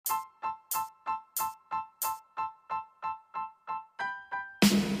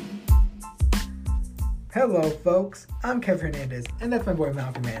Hello, folks. I'm Kev Hernandez, and that's my boy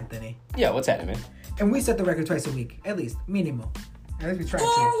Malcolm Anthony. Yeah, what's happening, man? And we set the record twice a week, at least, minimum. At least we try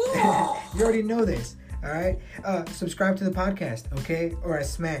to. You already know this, all right? Subscribe to the podcast, okay? Or I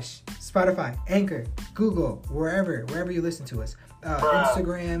smash Spotify, Anchor, Google, wherever you listen to us.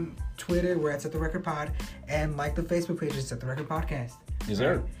 Instagram, Twitter, we're at Set the Record Pod, and like the Facebook page at Set the Record Podcast. Yes,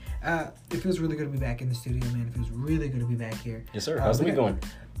 sir. It feels really good to be back in the studio, man. It feels really good to be back here. Yes, sir. How's the week going?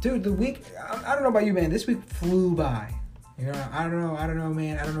 Dude, the week, I don't know about you, man. This week flew by. You know, I don't know,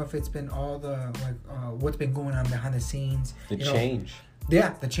 man. I don't know if it's been all the, what's been going on behind the scenes. The change.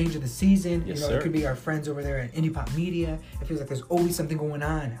 The change of the season. Yes, you know, sir. It could be our friends over there at Indie Pop Media. It feels like there's always something going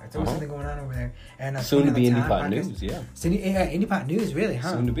on. There's always something going on over there. And soon to be Indie Pop News, yeah. Indie Pop News, really,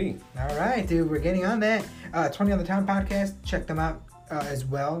 huh? Soon to be. All right, dude. We're getting on that. 20 on the Town podcast. Check them out as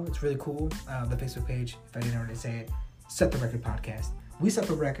well. It's really cool. The Facebook page, if I didn't already say it, Set the Record Podcast. We set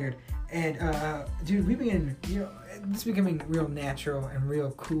the record. And, dude, we've been, it's becoming real natural and real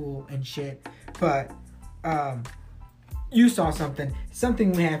cool and shit. But, you saw something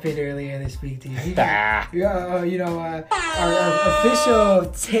happened earlier this week, dude. Our official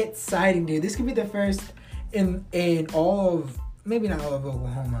tit sighting, dude. This could be the first in all of, maybe not all of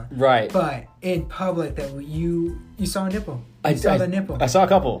Oklahoma. Right. But in public that you saw a nipple. You saw the nipple. I saw a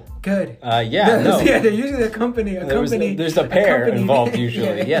couple. Good. No. Yeah, they're usually a company. There's a pair involved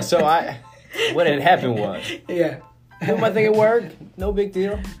usually. Yeah, so what had happened was. Yeah. Doing my thing at work, no big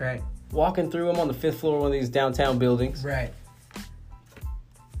deal. Right. Walking through, I'm on the 5th floor of one of these downtown buildings. Right.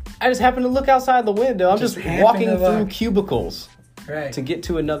 I just happened to look outside the window. I'm just walking through cubicles to get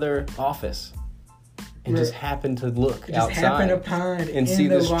to another office. And just happened to look outside and see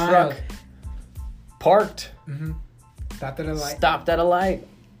this truck parked. Mm-hmm. Stopped at a light.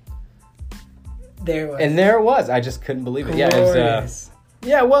 There it was. And there it was. I just couldn't believe it. Glorious. Yeah, it was,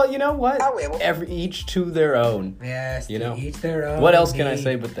 yeah, well, you know what? Each to their own. Yes, each their own. What else can I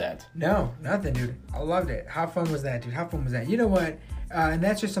say but that? No, nothing, dude. I loved it. How fun was that, dude? How fun was that? You know what? And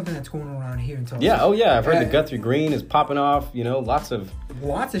that's just something that's going around here in Tulsa. Yeah, I've heard the Guthrie Green is popping off. Lots of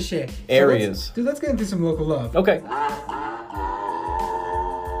shit. Areas. Let's get into some local love. Okay.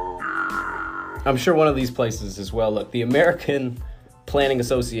 I'm sure one of these places as well. Look, the American Planning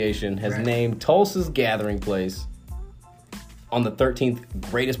Association has named Tulsa's Gathering Place on the 13th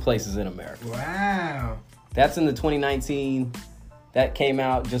greatest places in America. Wow. That's in the 2019. That came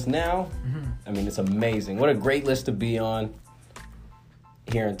out just now. Mm-hmm. I mean, it's amazing. What a great list to be on.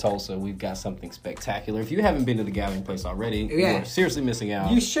 Here in Tulsa, we've got something spectacular. If you haven't been to the Gathering Place already, you're seriously missing out.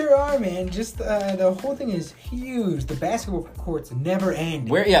 You sure are, man. Just the whole thing is huge. The basketball courts never end.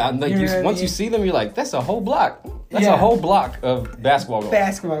 Once you see them, you're like, that's a whole block. That's a whole block of basketball courts.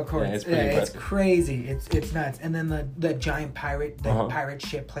 Basketball courts. Yeah, it's pretty impressive. It's crazy. It's nuts. And then the giant pirate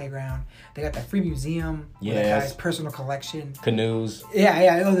ship playground. They got that free museum. Yes. With that guy's personal collection. Canoes.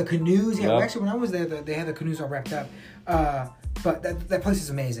 Yeah. Oh, the canoes. Yeah. Yep. Well, actually, when I was there, they had the canoes all wrapped up. But that place is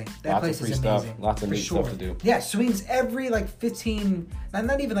amazing. Lots of free stuff. Lots of neat stuff to do. Yeah, swings every 15,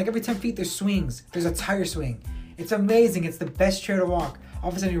 not even every 10 feet there's swings. There's a tire swing. It's amazing. It's the best trail to walk. All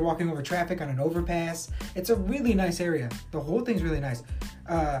of a sudden you're walking over traffic on an overpass. It's a really nice area. The whole thing's really nice.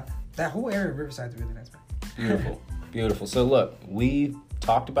 That whole area of Riverside's really nice, man. Beautiful. So look, we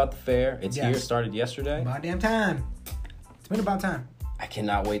talked about the fair. It's here. It started yesterday. About damn time. It's been about time. I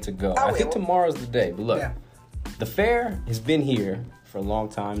cannot wait to go. I think tomorrow's the day. But look, the fair has been here for a long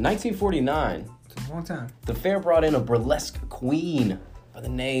time. 1949. It's a long time. The fair brought in a burlesque queen by the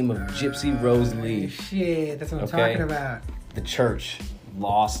name of Gypsy Rose Lee. Shit, that's what I'm talking about. The church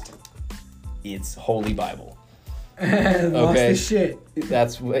lost its holy Bible. Lost the shit.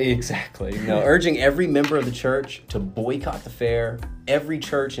 That's exactly. Urging every member of the church to boycott the fair. Every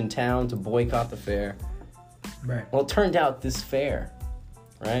church in town to boycott the fair. Right. Well, it turned out this fair,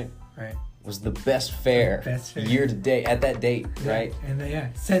 right, was the best fair year to date at that date, right? And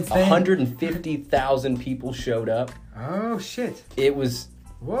since then 150,000 people showed up. Oh shit! It was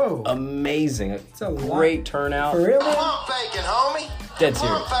amazing. It's a great turnout. For real? I'm faking, homie. Dead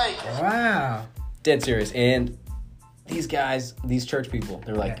serious. Wow. Dead serious. And these guys, these church people,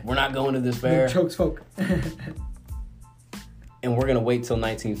 they're like, we're not going to this fair. Chokes folk. And we're going to wait till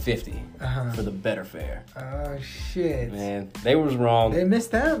 1950 for the better fair. Oh, shit. Man, they was wrong. They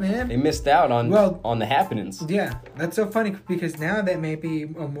missed out, man. They missed out on the happenings. Yeah, that's so funny because now that may be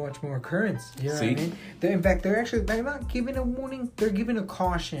a much more occurrence. You know what I mean? In fact, they're not giving a warning. They're giving a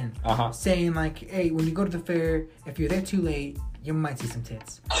caution. Saying like, hey, when you go to the fair, if you're there too late, you might see some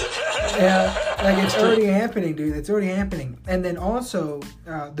tits. It's already happening, dude. It's already happening. And then also,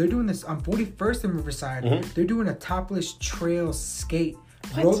 they're doing this on 41st and Riverside. Mm-hmm. They're doing a topless trail skate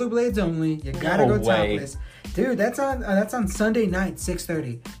What? Rollerblades only. You gotta go topless. Dude, that's on Sunday night,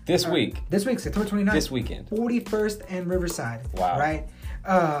 6:30. This week. This week, September 29th. This weekend. 41st and Riverside. Wow. Right?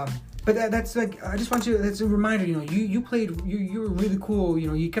 But that's like, I just want you, that's a reminder, you know, you played, you were really cool, you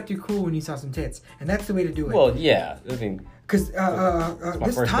know, you kept your cool when you saw some tits. And that's the way to do it. Well, yeah. I mean. Because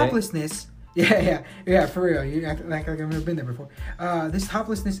this toplessness... Yeah, for real. You act like I've never been there before. This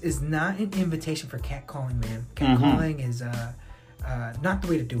toplessness is not an invitation for catcalling, man. Catcalling is not the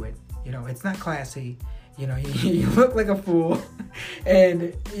way to do it. You know, it's not classy. You know, you look like a fool,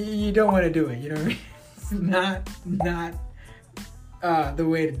 and you don't want to do it. You know what I mean? It's not the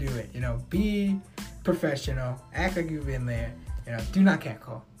way to do it. You know, be professional. Act like you've been there. You know, do not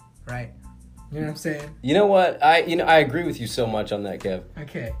catcall, right? You know what I'm saying? You know what? I agree with you so much on that, Kev.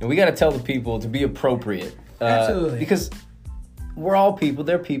 Okay. And we got to tell the people to be appropriate. Absolutely. Because we're all people.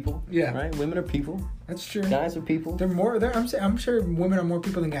 They're people. Yeah. Right? Women are people. That's true. Guys are people. They're more. I'm sure women are more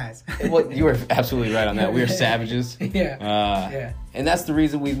people than guys. Well, you were absolutely right on that. We are savages. Yeah. And that's the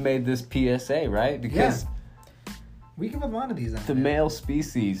reason we've made this PSA, right? Because we give a lot of these. The male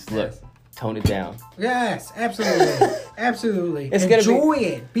species. Look. Tone it down. Yes, absolutely. Absolutely. Enjoy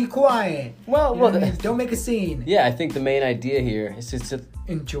it. Be quiet. Well, don't make a scene. Yeah, I think the main idea here is just to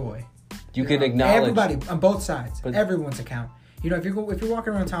enjoy. You can acknowledge everybody on both sides. But everyone's account. You know, if you're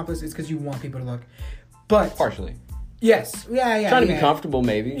walking around topless, it's because you want people to look. But partially. Yes. Yeah. Trying to be comfortable,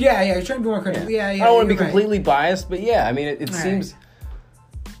 maybe. Yeah. You're trying to be more comfortable. Yeah. I don't want to be completely biased, but yeah, I mean, it seems.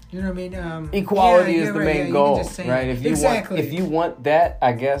 You know what I mean? Equality is the main goal, right? If you want that,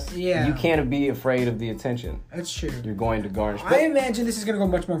 I guess you can't be afraid of the attention. That's true. You're going to garnish. I imagine this is going to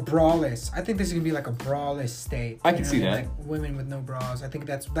go much more braless. I think this is going to be like a braless state. I can see that. Like women with no bras. I think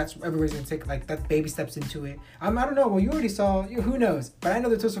that's everybody's going to take like that baby steps into it. I don't know. Well, you already saw. Who knows? But I know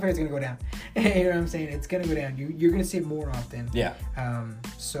the Toast Fair is going to go down. You know what I'm saying? It's going to go down. You're going to see it more often. Yeah.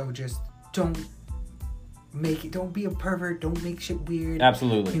 So just don't don't be a pervert, don't make shit weird.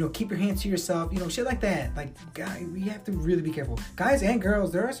 Absolutely. You know, keep your hands to yourself, you know, shit like that. Like, guys, we have to really be careful. Guys and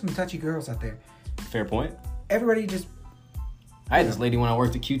girls, there are some touchy girls out there. Fair point. Everybody just... I had this lady when I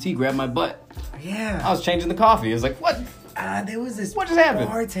worked at QT grab my butt. Yeah. I was changing the coffee. It was like, what? There was this what just happened?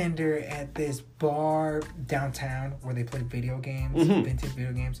 Bartender at this bar downtown where they played video games, vintage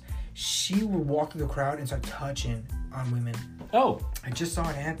video games. She would walk through the crowd and start touching on women. Oh. I just saw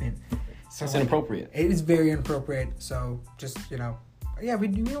it happen. So it's inappropriate. It is very inappropriate. So just, you know,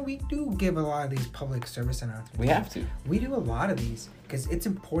 we do give a lot of these public service announcements. We have to. We do a lot of these because it's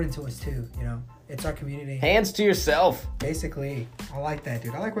important to us too. You know, it's our community. Hands to yourself. Basically, I like that,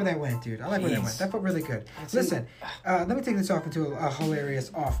 dude. I like where that went, dude. Where that went. That felt really good. Listen, let me take this off into a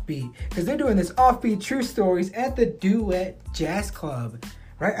hilarious offbeat because they're doing this offbeat true stories at the Duet Jazz Club.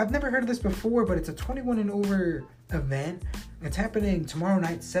 Right? I've never heard of this before, but it's a 21 and over event. It's happening tomorrow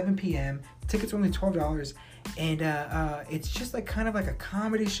night, 7 p.m. Tickets are only $12. And it's just like kind of like a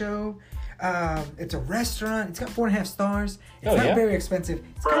comedy show. It's a restaurant. It's got 4.5 stars. It's not very expensive.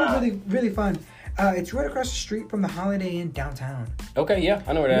 It's kind of really, really fun. It's right across the street from the Holiday Inn downtown. Okay, yeah,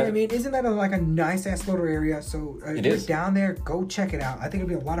 I know where that is. You know what I mean? Isn't that like a nice-ass little area? So if you're down there, go check it out. I think it'll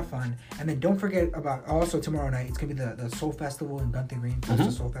be a lot of fun. And then don't forget about also tomorrow night, it's going to be the Soul Festival in Gunther Green. The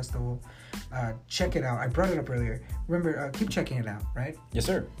Soul Festival. Check it out. I brought it up earlier. Remember, keep checking it out, right? Yes,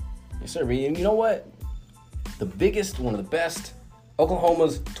 sir. Yes, sir. And you know what? The biggest, one of the best,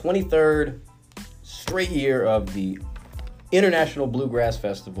 Oklahoma's 23rd straight year of the International Bluegrass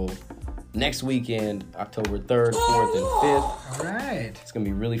Festival. Next weekend, October 3rd, 4th, and 5th. All right. It's going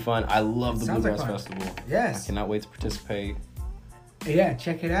to be really fun. I love the Bluegrass Festival. Yes. I cannot wait to participate. Yeah,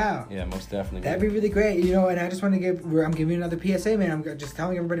 check it out. Yeah, most definitely. That'd be really great. You know, and I just want to I'm giving you another PSA, man. I'm just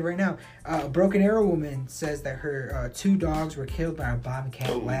telling everybody right now. A Broken Arrow woman says that her 2 dogs were killed by a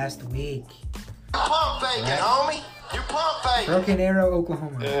bobcat last week. Pump faking, homie. You pump faking. Broken Arrow,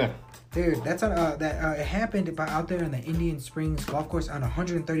 Oklahoma. Yeah. Dude, that's on it happened out there in the Indian Springs golf course on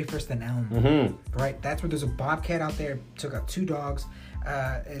 131st and Elm. Mm-hmm. Right, that's where there's a bobcat out there. Took out 2 dogs.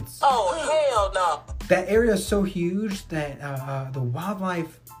 Hell no! That area is so huge that the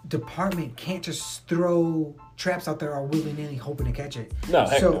wildlife department can't just throw traps out there all willy-nilly hoping to catch it. No,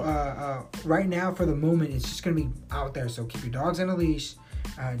 heck so no. Right now, for the moment, it's just gonna be out there. So keep your dogs on a leash.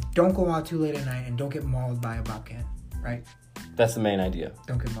 Don't go out too late at night, and don't get mauled by a bobcat. Right? That's the main idea.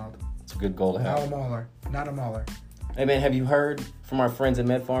 Don't get mauled. It's a good goal to have. Not a mauler. Hey man, have you heard from our friends at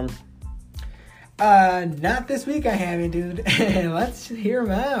MedFarm? Not this week I haven't, dude. Let's hear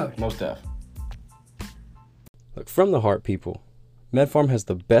them out. Most def. Look, from the heart, people, MedFarm has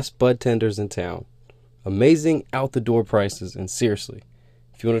the best bud tenders in town. Amazing out-the-door prices, and seriously,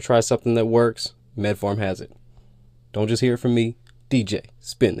 if you want to try something that works, MedFarm has it. Don't just hear it from me. DJ,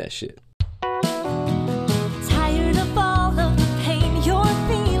 spin that shit. Tired of all of the pain you're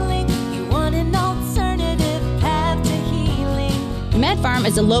feeling? You want an alternative path to healing? MedFarm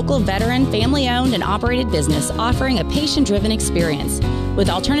is a local veteran, family-owned and operated business offering a patient-driven experience. With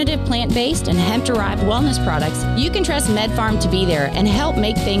alternative plant-based and hemp-derived wellness products, you can trust MedFarm to be there and help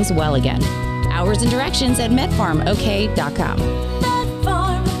make things well again. Hours and directions at medfarmok.com.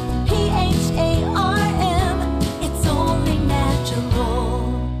 MedFarm, PHARM, it's only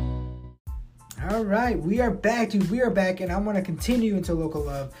natural. All right, we are back, dude. We are back, and I want to continue into local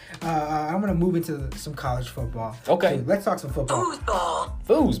love. I want to move into some college football. Okay. Dude, let's talk some football.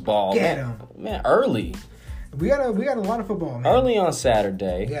 Foosball. Get him. Man, early. We got a lot of football, man. Early on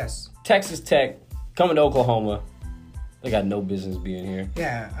Saturday. Yes. Texas Tech coming to Oklahoma. They got no business being here.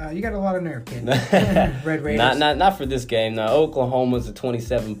 Yeah, you got a lot of nerve, kid. Red Raiders. Not for this game. Now, Oklahoma's a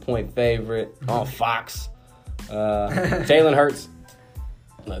 27-point favorite on Fox. Jalen Hurts.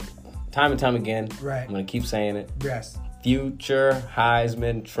 Look, time and time again. Right. I'm going to keep saying it. Yes. Future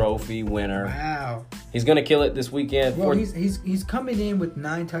Heisman Trophy winner. Wow. He's going to kill it this weekend. Well, he's coming in with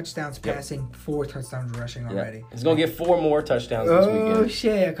 9 touchdowns passing, 4 touchdowns rushing already. Yep. He's going to get 4 more touchdowns this weekend. Oh,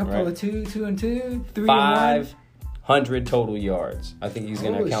 shit. A couple of 2 and 2, 3 500 total yards. I think he's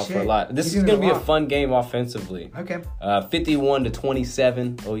going to account for a lot. This is going to be a fun game offensively. Okay.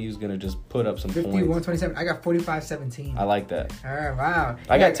 51-27. OU's going to just put up some 51-27. I got 45-17. I like that. All right, wow.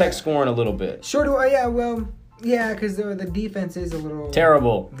 I got Tech scoring a little bit. Sure do I. Yeah, well... Yeah, because the defense is a little...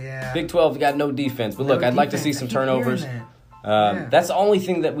 Terrible. Yeah. Big 12 got no defense. But look, I'd like to see some turnovers. That's the only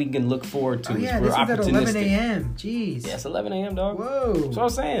thing that we can look forward to. Oh, yeah, we're this is at 11 opportunistic. a.m. Jeez. Yeah, it's 11 a.m., dog. Whoa. That's what I'm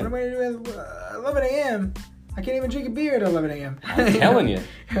saying. What am I going to do at 11 a.m.? I can't even drink a beer at 11 a.m. I'm telling you.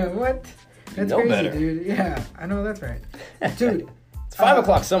 What? That's crazy, better. Dude. Yeah, I know that's right. Dude. It's 5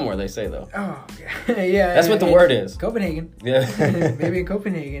 o'clock somewhere, they say, though. Oh, yeah. That's what the word is. Copenhagen. Yeah. Maybe in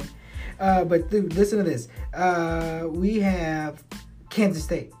Copenhagen. But dude, listen to this. We have Kansas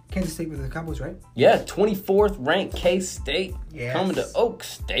State. Kansas State with the Cowboys, right? Yeah, 24th ranked K-State coming to Oak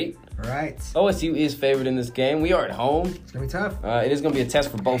State. Right. OSU is favored in this game. We are at home. It's going to be tough. It is going to be a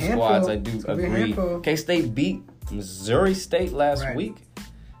test for both squads, I do agree. K-State beat Missouri State last week.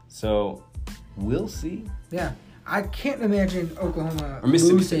 So, we'll see. Yeah. I can't imagine Oklahoma or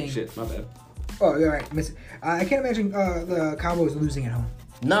Mississippi losing. State. Shit, my bad. Oh, you're right. I can't imagine the Cowboys losing at home.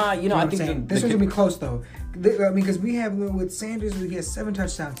 Nah, you know I think this one's gonna be close though. Because we have with Sanders, we get 7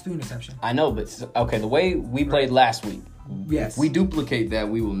 touchdowns, 3 interceptions. I know, but okay, the way we played last week, yes, if we duplicate that,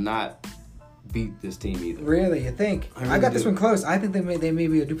 we will not beat this team either. Really, you think? I got this one close. I think they may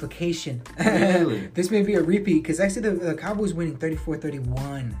be a duplication. Really? This may be a repeat because I see the Cowboys winning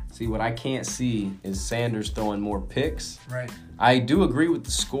 34-31. See, what I can't see is Sanders throwing more picks. Right. I do agree with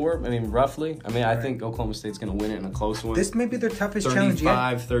the score. I mean, roughly. I mean, I think Oklahoma State's going to win it in a close one. This may be their toughest challenge yet.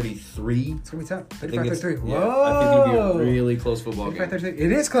 35-33. It's going to be tough. 35-33. Whoa. Yeah, I think it'll be a really close football game.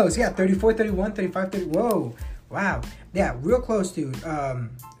 It is close. Yeah, 34-31, 35-30. Whoa. Wow. Yeah, real close, dude.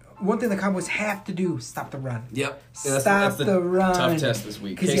 One thing the Cowboys have to do, stop the run. Yep. Stop the run. Tough test this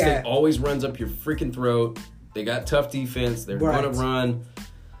week. K-State always runs up your freaking throat. They got tough defense. They're going to run.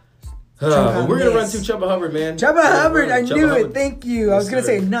 But we're going to run through Chubba Hubbard, man. Chubba Hubbard, I knew it. Thank you. Yes, I was going to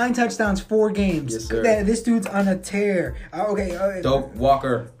say 9 touchdowns, 4 games. Yes, sir. This dude's on a tear. Okay. Dope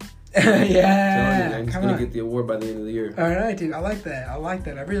Walker. Yeah. He's going to get the award by the end of the year. All right, dude. I like that. I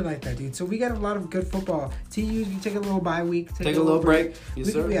really like that, dude. So we got a lot of good football. TU, you take a little bye week. Take a little break.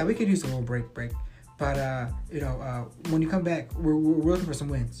 Yes, sir. We could use a little break. But, when you come back, we're looking for some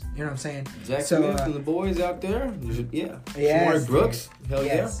wins. You know what I'm saying? Zach Smith and the boys out there. Yeah. Shamari Brooks. Hell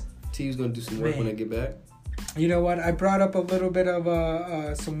yeah. TU's going to do some work when they get back. You know what? I brought up a little bit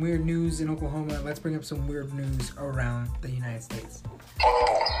of some weird news in Oklahoma. Let's bring up some weird news around the United States.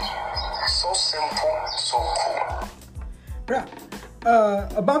 So simple, so cool. Bro,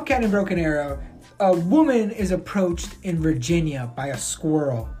 a bobcat and broken arrow. A woman is approached in Virginia by a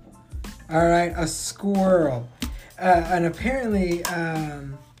squirrel. All right, a squirrel. And apparently,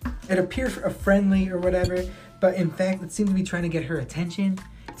 it appeared friendly or whatever, but in fact, it seemed to be trying to get her attention.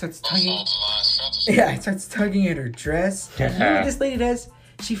 It starts tugging at her dress. You know what this lady does?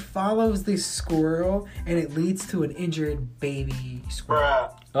 She follows this squirrel, and it leads to an injured baby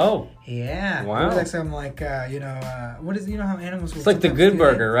squirrel. Oh. Yeah. Wow. It was like something like, what is, how animals will... It's like the Good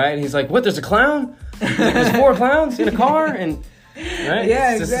Burger, right? He's like, what, there's a clown? There's 4 clowns in a car? And... Right?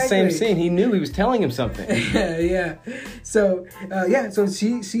 Yeah, it's just exactly. the same scene. He knew he was telling him something. Yeah. So, so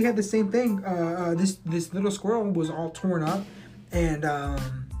she had the same thing. This little squirrel was all torn up, and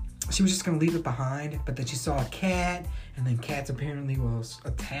she was just going to leave it behind, but then she saw a cat, and then cats apparently will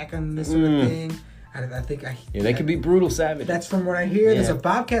attack on this sort of thing. I think they can be brutal savages. That's from what I hear. Yeah. There's a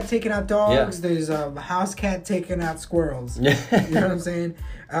bobcat taking out dogs. Yeah. There's a house cat taking out squirrels. You know what I'm saying?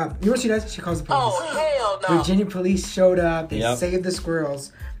 You know what she does? She calls the police. Oh, hell no. Virginia police showed up. They saved the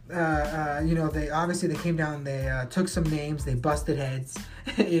squirrels. They came down. They took some names. They busted heads.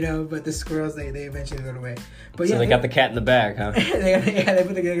 But the squirrels they eventually got away. But so they got the cat in the bag, huh? they got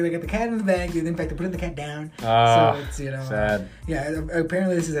the cat in the bag. In fact, they put the cat down. So it's sad.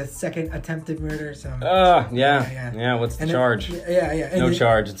 Apparently this is a second attempted murder. So. Yeah. What's the charge? Yeah. No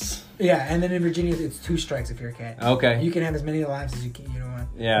charge. It's. Yeah, and then in Virginia, it's 2 strikes if you're a cat. Okay. You can have as many lives as you can. You know what?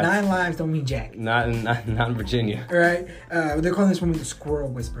 Yeah. 9 lives don't mean jack. Not in Virginia. All right. They're calling this woman the Squirrel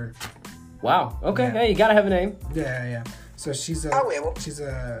Whisperer. She Okay. Yeah. Hey, you gotta have a name. Yeah. So she's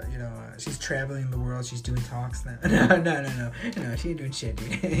traveling the world. She's doing talks now. No. She ain't doing shit,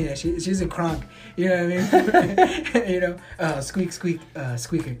 dude. She's a crunk. You know what I mean? Squeak,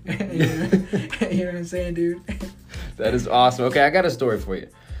 squeaker. You know what I'm saying, dude? That is awesome. Okay, I got a story for you.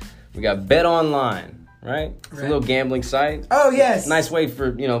 We got Bet Online, right? It's a little gambling site. Oh, yes. Nice way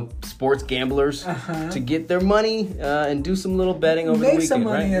for, sports gamblers to get their money and do some little betting over the weekend, some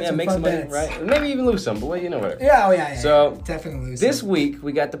money, right? Make some money, right? Maybe even lose some, but whatever. Yeah. So, definitely lose this some. week,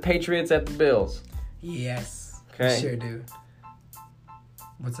 we got the Patriots at the Bills. Yes. Okay. Sure do.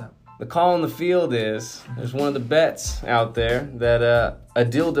 What's up? The call on the field is, there's one of the bets out there that a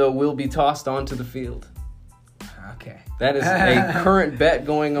dildo will be tossed onto the field. Okay. That is a current bet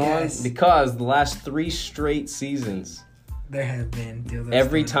going on because the last 3 straight seasons, there have been dildos.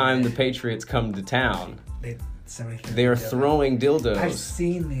 Every time the Patriots come to town, they are throwing dildos. I've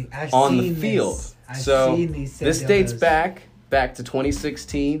seen on the field. This dates back to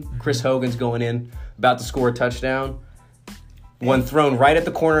 2016. Chris Hogan's going in, about to score a touchdown. One thrown right at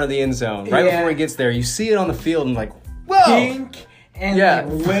the corner of the end zone. Right before he gets there, you see it on the field and like, whoa! Pink.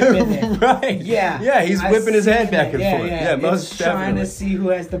 And whipping it. Right. Yeah. Yeah, he's whipping his head back and forth. Yeah, most definitely. Trying to see who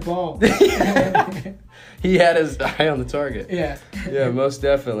has the ball. He had his eye on the target. Yeah. Yeah, most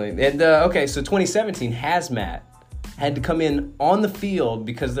definitely. And, so 2017, Hazmat had to come in on the field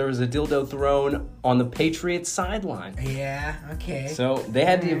because there was a dildo thrown on the Patriots sideline. Yeah, okay. So they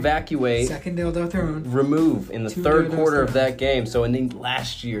had to evacuate. Second dildo thrown. Remove in the third quarter of that game. So, and then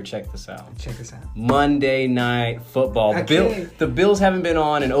last year, check this out. Monday Night Football. Okay. The Bills haven't been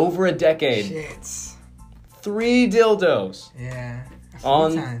on in over a decade. Shit. 3 dildos. Yeah.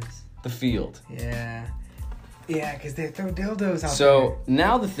 On the field. Yeah. Yeah, because they throw dildos out there. So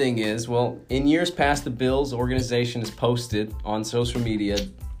now the thing is, in years past, the Bills organization has posted on social media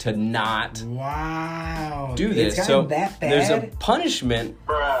to not do this. So that bad? There's a punishment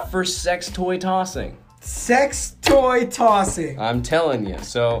for sex toy tossing. Sex toy tossing. I'm telling you.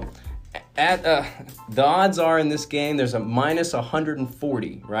 So at the odds are in this game, there's a minus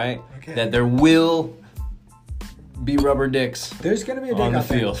 140, right? Okay. That there will be rubber dicks. There's gonna be a dick on the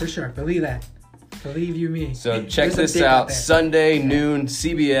field for sure. Believe that. Believe you me. So check this out. Sunday, noon,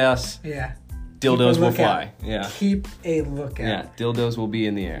 CBS. Yeah. Dildos will fly. Yeah. Keep a lookout. Yeah. Dildos will be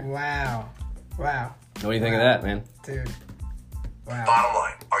in the air. Wow. What do you think of that, man? Dude. Wow. Bottom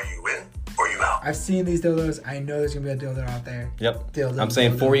line, are you in or you out? I've seen these dildos. I know there's going to be a dildo out there. Yep. I'm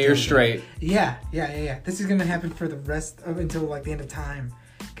saying 4 years straight. Yeah. This is going to happen for the rest of until like the end of time.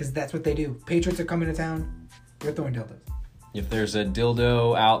 Because that's what they do. Patriots are coming to town. We're throwing dildos. If there's a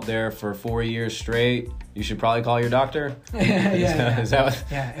dildo out there for 4 years straight, you should probably call your doctor. Is that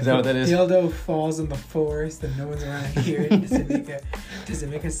what that is? If a dildo falls in the forest and no one's around to hear it, does it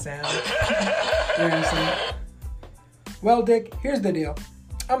make a sound? You know what I'm saying? Well, Dick, here's the deal.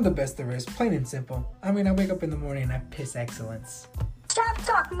 I'm the best there is, plain and simple. I mean, I wake up in the morning and I piss excellence. Shop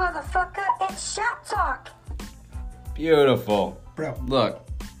talk, motherfucker. It's shop talk. Beautiful. Bro. Look,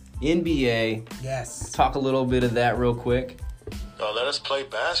 NBA. Yes. Talk a little bit of that real quick. Let us play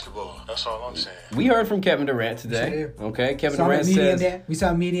basketball. That's all I'm saying. We heard from Kevin Durant today. Okay, Kevin Durant says... We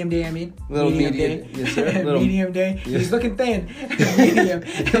saw medium day, I mean. Medium day. Yes, sir. Medium day. Yeah. He's looking thin. Medium.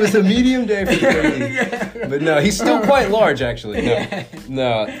 It was a medium day for KD. Yeah. But no, he's still quite large, actually.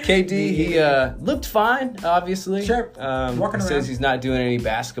 No, KD, he looked fine, obviously. Sure. Walking around. Says he's not doing any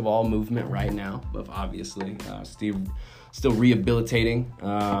basketball movement right now, but obviously. Steve still rehabilitating.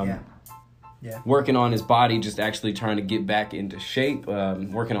 Yeah. Working on his body, just actually trying to get back into shape,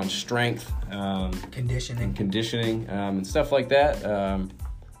 working on strength, conditioning, and stuff like that.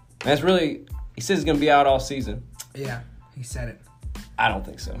 That's really, he says he's going to be out all season. Yeah, he said it. I don't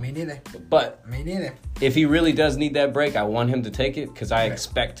think so. Me neither. But me neither. If he really does need that break, I want him to take it because I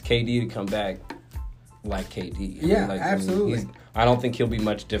expect KD to come back like KD. Yeah, absolutely. I don't think he'll be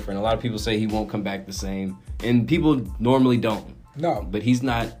much different. A lot of people say he won't come back the same, and people normally don't. No. But he's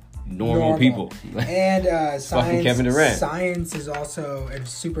not normal people. And fucking Kevin Durant. Science is also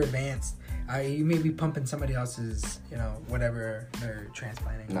super advanced. You may be pumping somebody else's, whatever they're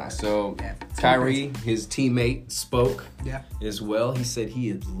transplanting. Nah, so Kyrie, his teammate, spoke as well. He said he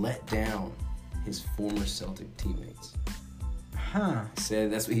had let down his former Celtic teammates. Huh.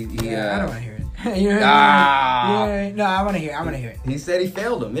 Said that's what he I don't want to hear it. No, I want to hear it. He said he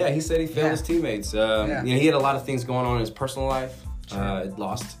failed them. Yeah, he said he failed his teammates. He had a lot of things going on in his personal life.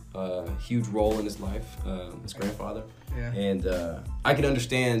 Lost a huge role in his life, his grandfather. Yeah. And I can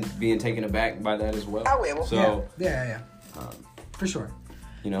understand being taken aback by that as well. I will. So, for sure.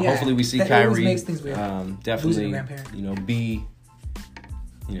 Hopefully we see Kyrie makes things weird. Definitely, be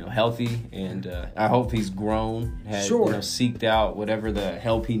healthy, and I hope he's grown, has seeked out whatever the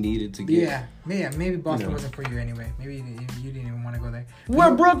help he needed to get. Yeah, maybe Boston wasn't for you anyway. Maybe you didn't even want to go there.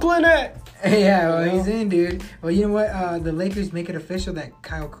 Where Brooklyn at? Yeah, well, he's in, dude. Well, you know what? The Lakers make it official that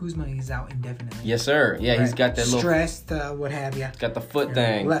Kyle Kuzma is out indefinitely. Yes, sir. Yeah, he's got that little stressed, what have you? Got the foot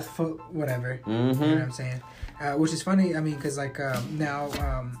thing, left foot, whatever. Mm-hmm. You know what I'm saying? Which is funny. I mean, because now,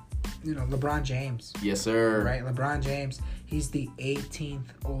 LeBron James. Yes, sir. Right, LeBron James. He's the 18th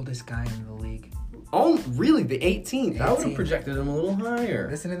oldest guy in the league. Oh, really? The 18th? I would have projected him a little higher.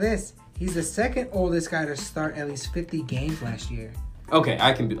 Listen to this. He's the second oldest guy to start at least 50 games last year. Okay,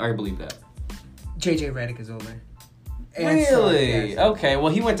 I believe that. JJ Redick is older. Really? Okay.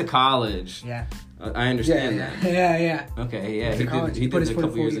 Well, he went to college. Yeah. I understand that. Yeah. Okay. Yeah. He did a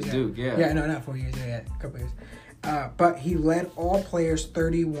couple years at Duke. Yeah. Yeah. No, not 4 years. Yeah, a couple years. But he led all players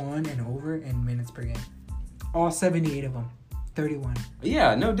 31 and over in minutes per game. All 78 of them. 31.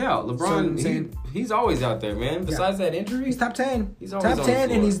 Yeah, no doubt. LeBron, he's always out there, man. Besides that injury, he's top 10. He's always top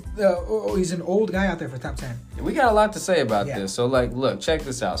 10, and he's an old guy out there for top 10. We got a lot to say about this. So, look, check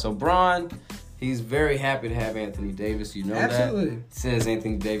this out. So, Bron, he's very happy to have Anthony Davis. You know Absolutely. that. Says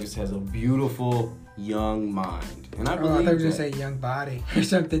Anthony Davis has a beautiful young mind, and I believe I thought you were going to say young body or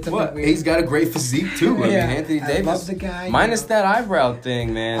something weird. He's got a great physique too. I mean, Anthony Davis. I love the guy. Minus that eyebrow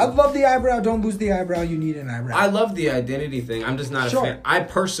thing, man. I love the eyebrow. Don't lose the eyebrow. You need an eyebrow. I love the identity thing. I'm just not a fan. I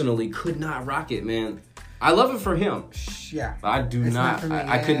personally could not rock it, man. I love it for him. Yeah. I do not.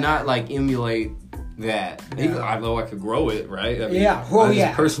 I could not emulate that. No. Although I could grow it, right? I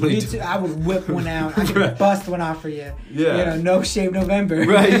mean, personally, I would whip one out. I could bust one out for you. Yeah. No shave November.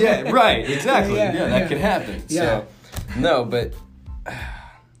 Right. Yeah. Right. Exactly. That could happen. Yeah. So, no, but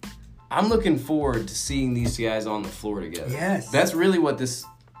I'm looking forward to seeing these guys on the floor together. Yes. That's really what this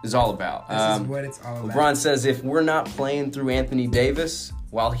is all about. This is what it's all about. LeBron says if we're not playing through Anthony Davis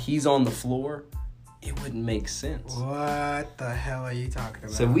while he's on the floor, it wouldn't make sense. What the hell are you talking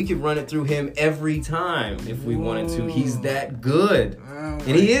about? So we could run it through him every time if we wanted to. He's that good. And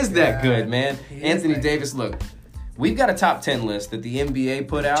he is that good, man. Anthony Davis, look, we've got a top 10 list that the NBA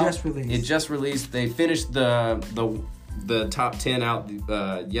put out. It just released. They finished the top 10 out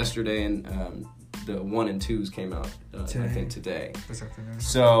yesterday, and the 1 and 2s came out, I think, today.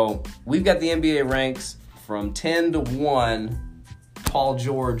 So we've got the NBA ranks from 10 to 1, Paul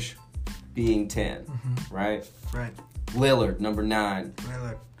George being 10, right? Right. Lillard, number 9.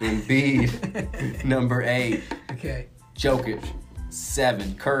 Lillard. Embiid, number 8. Okay. Jokic,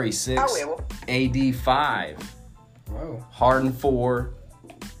 7. Curry, 6. AD, 5. Whoa. Harden, 4.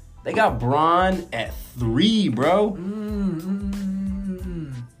 They got Bron at 3, bro.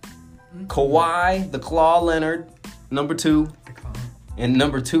 Kawhi, the Claw Leonard, number 2. And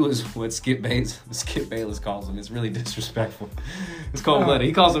number 2 is what Skip Bayless calls him. It's really disrespectful. It's cold-blooded.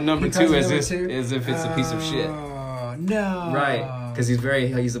 He calls him number 2 as if it's a piece of shit. No. Right. Because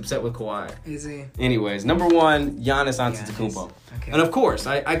he's upset with Kawhi. Is he? Anyways, number 1, Giannis Antetokounmpo. Okay. And of course,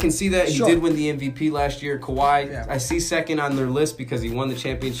 I can see that. He did win the MVP last year. Kawhi, I see second on their list because he won the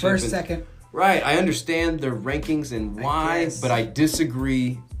championship. Second. Right. I understand their rankings and why, but I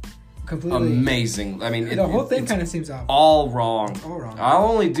disagree. Completely amazing. I mean, the whole thing kind of seems off. All wrong. All wrong. I'll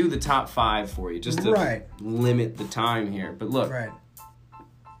only do the top 5 for you just to limit the time here. But look,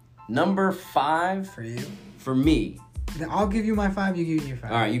 number 5 for you, for me. I'll give you my 5. You give me your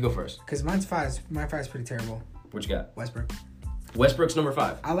 5. All right, you go first. Because my 5 is pretty terrible. What you got? Westbrook. Westbrook's number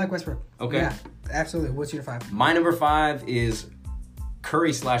 5. I like Westbrook. Okay. Yeah, absolutely. What's your 5? My number 5 is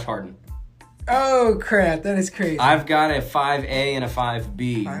Curry/Harden. Oh, crap. That is crazy. I've got a 5A and a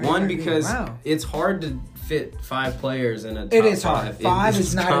 5B. One, because it's hard to fit 5 players in a top 5. It is hard. 5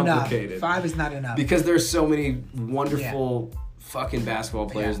 is not enough. 5 is not enough. Because there's so many wonderful fucking basketball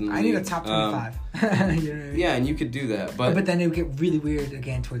players in the league. I need a top 25. You know what I mean? Yeah, and you could do that. But then it would get really weird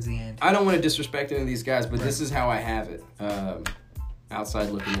again towards the end. I don't want to disrespect any of these guys, but this is how I have it. Outside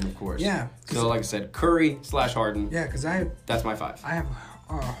looking in, of course. Yeah. So, like I said, Curry/Harden. Yeah, because that's my 5. I have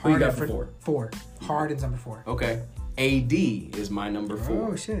Who you got for 4? 4. Harden's number 4. Okay. AD is my number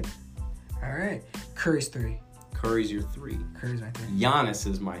 4. Oh, shit. All right. Curry's 3. Curry's your 3. Curry's my 3. Giannis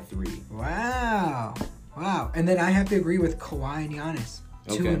is my 3. Wow. And then I have to agree with Kawhi and Giannis.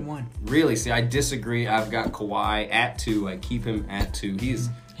 2 and 1. Really? See, I disagree. I've got Kawhi at 2. I keep him at 2. He's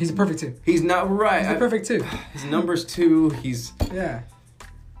a perfect 2. He's not right. He's a perfect 2. His number's 2. He's yeah.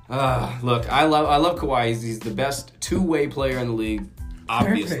 Look, I love Kawhi. He's the best two-way player in the league,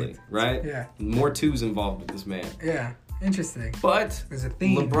 obviously, perfect. right? Yeah. More twos involved with this man. Yeah. Interesting. But there's a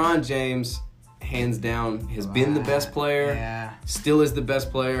theme. LeBron James, hands down, has been the best player. Yeah. Still is the best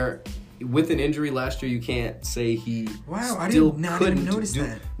player. With an injury last year, you can't say he I still did not couldn't even notice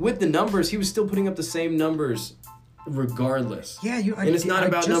that. With the numbers, he was still putting up the same numbers regardless. Yeah, and it's not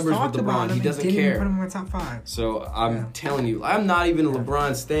about numbers with LeBron. He doesn't care. Put him in my top 5. So I'm telling you, I'm not even a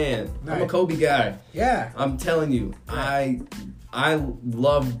LeBron stan. Right. I'm a Kobe guy. Yeah. I'm telling you, right. I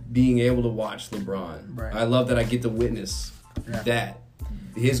love being able to watch LeBron. Right. I love that I get to witness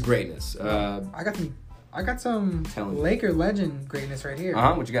his greatness. I got some Laker legend greatness right here.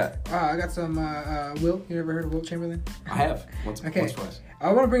 What you got? I got some Wilt. You ever heard of Wilt Chamberlain? I have. Once, twice.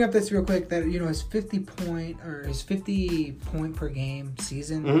 I want to bring up this real quick that his 50 point per game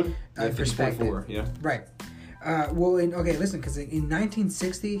season perspective. 50.4, yeah. Right. Listen, because in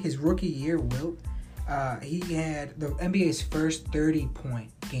 1960, his rookie year, Wilt, he had the NBA's first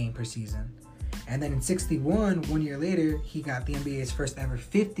 30-point game per season. And then in 61, 1 year later, he got the NBA's first ever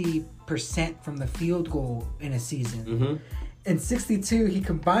 50% from the field goal in a season. Mm-hmm. In 62, he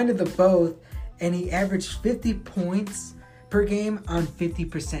combined the both, and he averaged 50 points per game on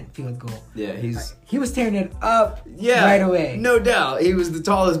 50% field goal. Yeah, he was tearing it up right away. No doubt. He was the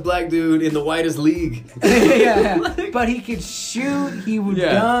tallest black dude in the whitest league. But he could shoot, he would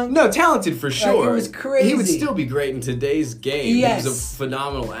dunk. No, talented for sure. It was crazy. He would still be great in today's game. Yes. He was a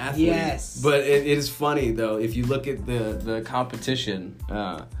phenomenal athlete. Yes. But it is funny, though, if you look at the competition,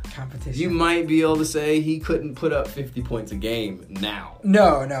 you might be able to say he couldn't put up 50 points a game now.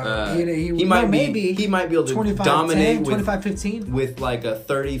 No. He might be able to dominate 25-15 with like a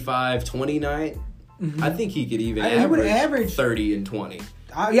 35-20 night. Mm-hmm. I think he could even average 30 and 20.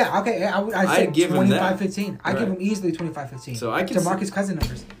 Okay. I'd say 25-15. I'd give him easily 25-15. So I can DeMarcus Cousins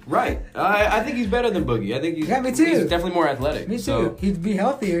numbers. Right. I think he's better than Boogie. I think me too. He's definitely more athletic. Me too. So. He'd be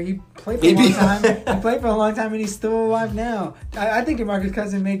healthier. He played for a long time. He played for a long time, and he's still alive now. I think DeMarcus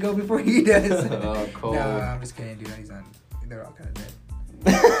Cousins may go before he does. Cold. No, I'm just kidding, dude. They're all kind of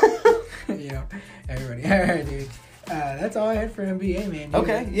dead. Everybody. All right, dude. That's all I had for NBA, man.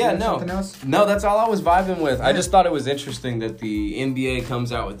 Something else? No, that's all I was vibing with. Yeah. I just thought it was interesting that the NBA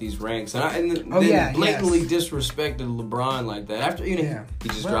comes out with these ranks and blatantly disrespected LeBron like that. After he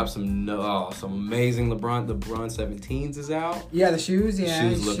just dropped some amazing LeBron 17s is out. Yeah, the shoes. Yeah, the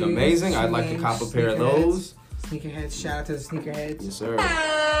shoes look amazing. I'd like to cop a pair of those. Sneakerheads. Shout out to the sneakerheads. Yes, sir.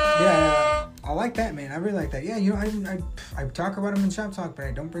 Yeah, I like that, man. I really like that. Yeah, I talk about them in Shop Talk, but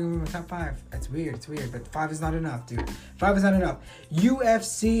I don't bring them in my top 5. It's weird, but 5 is not enough, dude. 5 is not enough.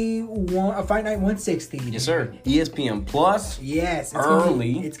 UFC Fight Night 160. Dude. Yes, sir. ESPN Plus. Yes.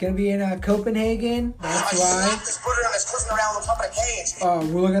 Early. It's going to be in Copenhagen. That's why.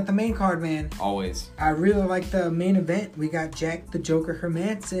 We're looking at the main card, man. Always. I really like the main event. We got Jack the Joker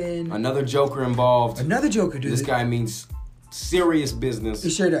Hermanson. Another Joker involved. Another Joker, dude. This guy means serious business. He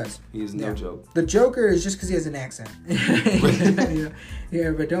sure does. He is no joke. The Joker is just because he has an accent.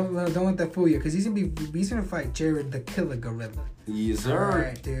 But don't let that fool you, because he's gonna fight Jared the Killer Gorilla. Yes, sir. All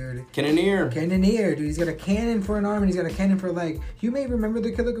right, dude. Cannonier, dude. He's got a cannon for an arm and he's got a cannon for a leg. You may remember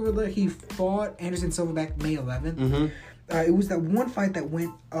the Killer Gorilla. He fought Anderson Silva back May 11th. Mm-hmm. It was that one fight that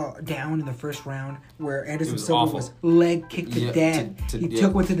went down in the first round where Anderson Silva was leg kicked to death. He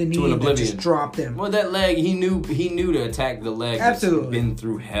took one to the knee and just dropped him. Well, that leg, he knew to attack the leg. Absolutely. That's been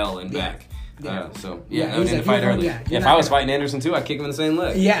through hell and back. If I was fighting Anderson too, I'd kick him in the same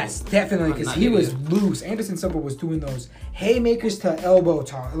leg. Yes, definitely, because he was loose. Anderson Silva was doing those haymakers to elbow.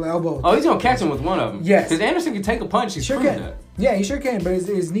 Oh, he's gonna catch him with one of them. Yes, because Anderson can take a punch. He's proven that. Yeah, he sure can, but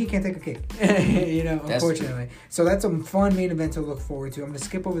his knee can't take a kick. Unfortunately. So that's a fun main event to look forward to. I'm gonna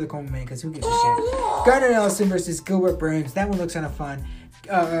skip over the Coleman man because who gives a shit? Gunnar Nelson versus Gilbert Burns. That one looks kind of fun.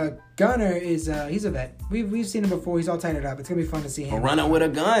 Gunnar is he's a vet. We've seen him before. He's all tied up. It's gonna be fun to see him. Running with a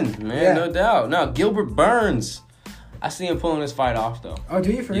gun, man, no doubt. No, Gilbert Burns. I see him pulling this fight off though. Oh,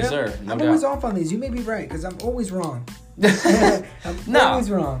 do you for real? Yes, sir. I'm always off on these. You may be right because I'm always wrong.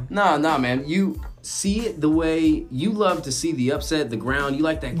 Always wrong. No, man. You see it the way you love to see the upset, the ground. You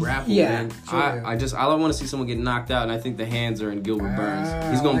like that grapple, man. Sure. I want to see someone get knocked out, and I think the hands are in Gilbert Burns.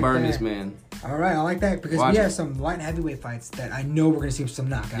 He's gonna burn this man. All right, I like that because we have some light heavyweight fights that I know we're going to see some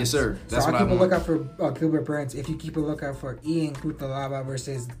knockouts. Yes, sir. That's so I'll keep a lookout for Gilbert Burns. If you keep a lookout for Ian Cutelaba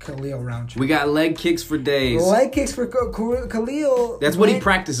versus Khalil Rountree. We got leg kicks for days. Leg kicks for Khalil. That's what he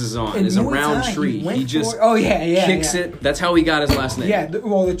practices on. Is a Rountree. He just kicks it. That's how he got his last name. Yeah.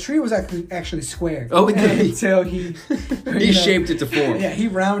 The tree was actually square. Oh, it did. Until he shaped it to form. Yeah, he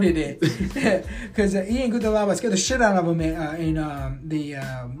rounded it because Ian Cutelaba scared the shit out of him in the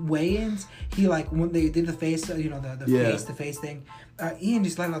weigh-ins. He when they did the face, the face-to-face thing. Ian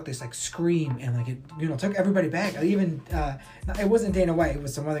just let out this scream and it took everybody back. Even it wasn't Dana White, it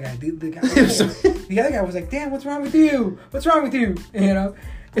was some other guy. The other guy was like, "Damn, what's wrong with you? What's wrong with you?"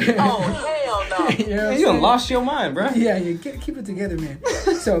 Oh, hell no. You done lost your mind, bro. Yeah, keep it together, man.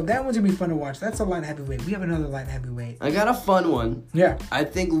 So that one's going to be fun to watch. That's a light heavyweight. We have another light heavyweight. I got a fun one. Yeah. I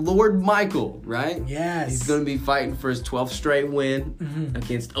think Lord Michael, right? Yes. He's going to be fighting for his 12th straight win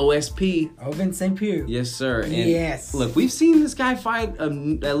against OSP. Ovince St. Pierre. Yes, sir. And yes. Look, we've seen this guy fight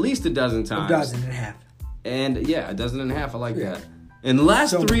at least a dozen times. A dozen and a half. And, yeah, a dozen and a half. I like that. In the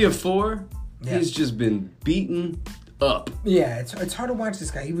last 3 or 4, he's just been beaten up. Yeah, it's hard to watch this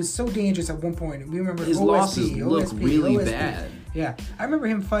guy. He was so dangerous at one point. We remember his losses look really bad. Yeah, I remember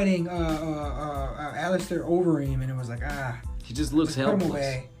him fighting Alistair Overeem, and it was like, he just looks helpless. Put him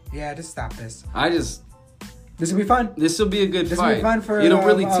away. Yeah, just stop this. This will be fun. This will be a good fight. This will be fun for it'll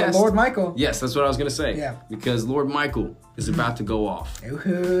really test Lord Michael. Yes, that's what I was gonna say. Yeah, because Lord Michael is about to go off.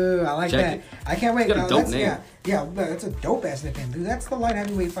 Ooh, I like that. It. I can't wait. He's got a dope name. Yeah, that's a dope ass nickname, dude. That's the light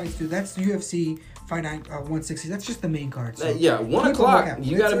heavyweight fights, dude. That's the UFC Fight Night 160. That's just the main card. So 1 o'clock.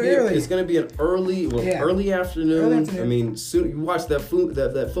 You gotta be. Early. It's gonna be an early afternoon. I mean, soon you watch that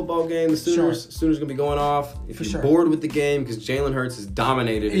football game. The Sooners gonna be going off. If you're bored with the game because Jalen Hurts has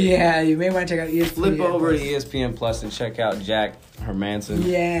dominated it. Yeah, you may want to check out ESPN. Flip over to ESPN Plus and check out Jack Hermanson.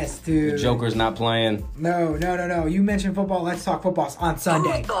 Yes, dude. The Joker's not playing. No. You mentioned football. Let's talk football on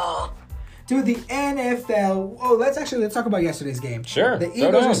Sunday. Dude, the NFL. Oh, let's talk about yesterday's game. Sure. The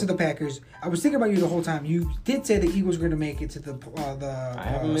Eagles versus the Packers. I was thinking about you the whole time. You did say the Eagles were going to make it to the I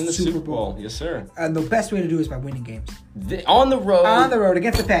have them in the Super Bowl. Yes, sir. And the best way to do it is by winning games. On the road. On the road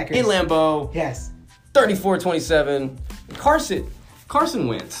against the Packers. In Lambeau. Yes. 34-27. Carson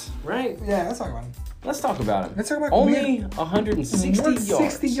Wentz, right? Yeah, let's talk about him. Let's talk about him. Let's talk about only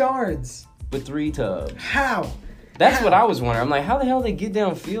 160 yards. With 3 tubs. How? That's what I was wondering. I'm like, how the hell did they get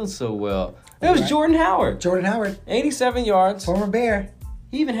downfield so well? It was Jordan Howard. 87 yards. Former Bear.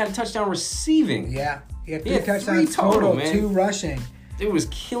 He even had a touchdown receiving. Yeah. He had 3 touchdowns total, man. 2 rushing. It was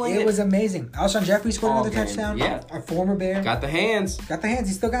killing it. It was amazing. Alshon Jeffrey scored another touchdown. Yeah. A former Bear. Got the hands.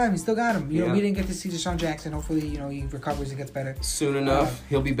 He still got him. We didn't get to see Deshaun Jackson. Hopefully, he recovers and gets better. Soon enough,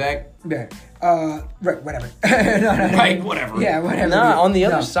 he'll be back. Yeah. Right, whatever. Right, whatever. Yeah, whatever. Nah, on the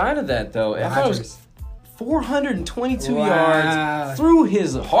other side of that, though, I thought it was 422 yards. Threw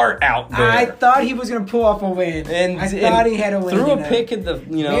his heart out there. I thought he was going to pull off a win. I thought he had a win. Threw a pick at the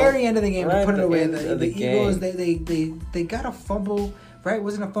very end of the game to put it away. The Eagles, game. they got a fumble. Right, it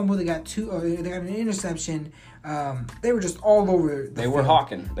wasn't a fumble. They got they got an interception. They were just all over. They were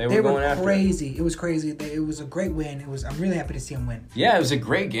hawking. They were going after. Crazy. It was crazy. It was a great win. I'm really happy to see him win. Yeah, it was a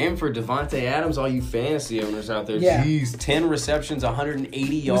great game for Devontae Adams. All you fantasy owners out there. Yeah. Jeez, 10 receptions,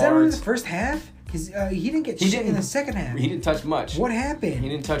 180 yards. Was that only the first half? Because he didn't get shit in the second half. He didn't touch much. What happened? He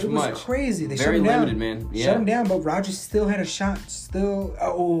didn't touch much. It was crazy. They Very shut him down. limited, man. Yeah. Shut him down, but Rodgers still had a shot.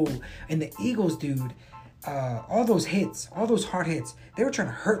 And the Eagles, dude. All those hits, all those hard hits, they were trying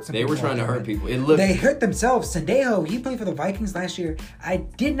to hurt some people. They were trying to hurt people. They hurt themselves. Sendejo, he played for the Vikings last year. I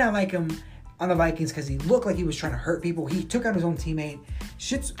did not like him on the Vikings because he looked like he was trying to hurt people. He took out his own teammate.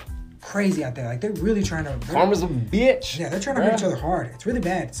 Shit's crazy out there. Like, they're really trying to... Karma's a bitch. Yeah, they're trying to hurt each other hard. It's really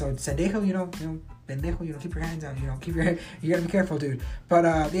bad. So, Sendejo, pendejo, keep your hands out, you gotta be careful, dude. But,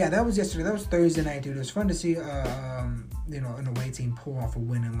 that was yesterday. That was Thursday night, dude. It was fun to see, an away team pull off a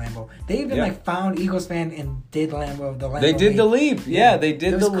win in Lambeau. They even, found Eagles fan and did the Lambeau. They did the leap. Yeah, they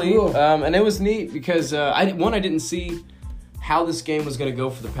did the leap. Cool. And it was neat because, I didn't see how this game was going to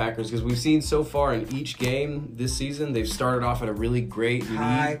go for the Packers because we've seen so far in each game this season, they've started off at a really great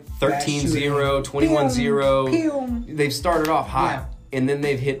lead, 13-0, 21-0. They've started off hot, and then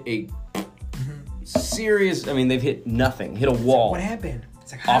they've hit a serious, they've hit nothing, hit a wall. What happened?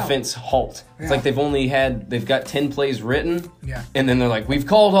 It's like, offense halt. Yeah. It's like they've got 10 plays written, and then they're like, we've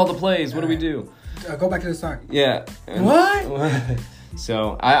called all the plays, what do we do? Go back to the start. Yeah. What?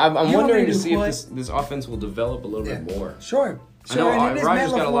 So I'm wondering to see if this offense will develop a little bit more. Sure. I know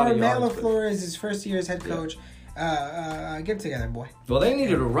Rodgers got a lot of yards. Matt LaFleur is his first year as head coach. Get it together, boy. Well, they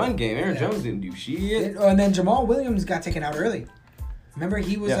needed a run game. Aaron Jones didn't do shit. And then Jamal Williams got taken out early. Remember,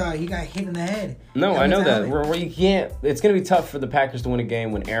 he was he got hit in the head. No, I know that. Where you can't. It's going to be tough for the Packers to win a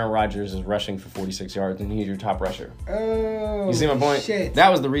game when Aaron Rodgers is rushing for 46 yards and he's your top rusher. Oh, you see my point? Shit. That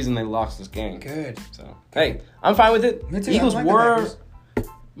was the reason they lost this game. Good. So hey, I'm fine with it. Me too. Eagles like were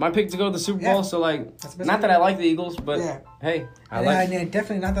my pick to go to the Super Bowl. So not that I like the Eagles, but hey, I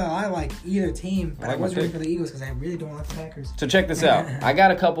definitely not that I like either team, but I was rooting for the Eagles because I really don't like the Packers. So check this out. I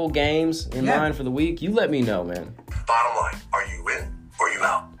got a couple games in mind for the week. You let me know, man. Bottom line, are you in or you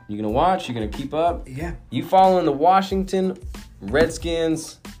out? You gonna watch? You gonna keep up? Yeah. You following the Washington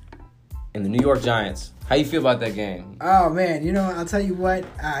Redskins and the New York Giants? How you feel about that game? Oh man, you know I'll tell you what.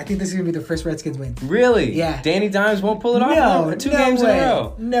 I think this is gonna be the first Redskins win. Really? Yeah. Danny Dimes won't pull it off. No, two games way. in a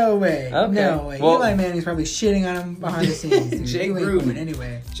row. No way. Okay. No way. Well, Eli Manning's probably shitting on him behind the scenes. Jay Gruden.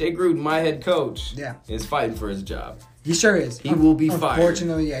 Anyway. Jay Gruden, my head coach. Yeah. Is fighting for his job. He sure is. He will be fired.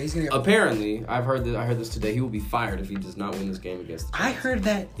 Unfortunately, yeah, he's gonna get Apparently, I heard this today. He will be fired if he does not win this game against the Giants. I heard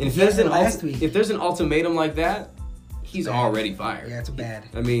that last week. If there's an ultimatum like that, he's already fired. Yeah, it's bad.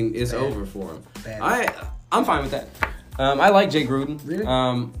 I mean, it's over for him. Bad. I'm fine with that. I like Jay Gruden. Really?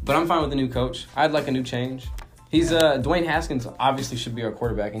 But I'm fine with the new coach. I'd like a new change. He's Dwayne Haskins obviously should be our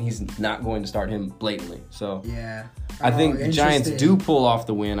quarterback, and he's not going to start him blatantly. So yeah, I think the Giants do pull off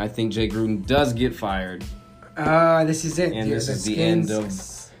the win. I think Jay Gruden does get fired. This is it. And this is the end of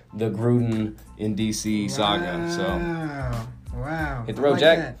the Gruden in DC saga. So wow, hit the road,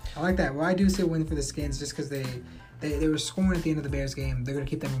 Jack. That. I like that. Well, I do see a win for the Skins just because they were scoring at the end of the Bears game. They're gonna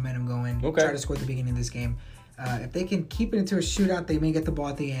keep that momentum going. Okay. Try to score at the beginning of this game. If they can keep it into a shootout, they may get the ball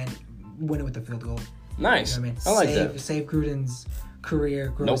at the end, win it with the field goal. Nice. You know what I like that. Save Gruden's career,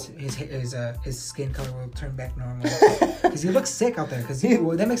 grows his skin color will turn back normal because he looks sick out there. Because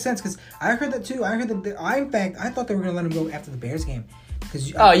that makes sense. Because I heard that too. I heard that. I thought they were gonna let him go after the Bears game.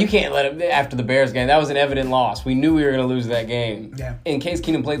 You can't let him after the Bears game. That was an evident loss. We knew we were gonna lose that game. Yeah. In Case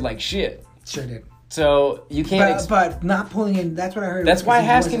Keenum played like shit. Sure did. So you can't. But not pulling in. That's what I heard. That's why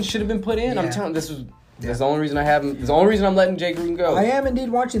Haskins should have been put in. Yeah. I'm telling. That's the only reason I have him. It's the only reason I'm letting Jay Gruden go. I am indeed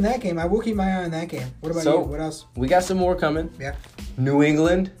watching that game. I will keep my eye on that game. What about you? What else? We got some more coming. Yeah. New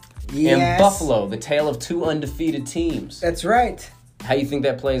England and Buffalo, the tale of two undefeated teams. That's right. How you think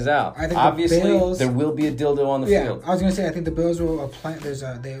that plays out? I think obviously the Bills, there will be a dildo on the field. I was gonna say I think the Bills will plant.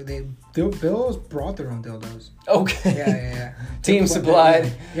 Bills brought their own dildos. Okay. Yeah. Team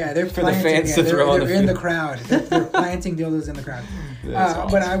supplied. Yeah, they're for the fans to throw on the field. They're in the crowd. They're planting dildos in the crowd.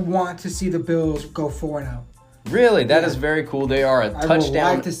 Awesome. But I want to see the Bills go 4-0. Really, that is very cool. They are a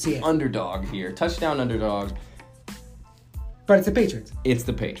touchdown underdog here. Touchdown underdog. But it's the Patriots. It's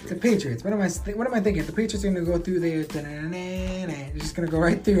the Patriots. What am I thinking? The Patriots are going to go through there. They're just going to go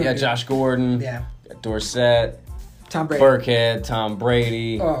right through. Yeah, Josh Gordon. Yeah. Dorset. Tom Brady. Burkhead. Tom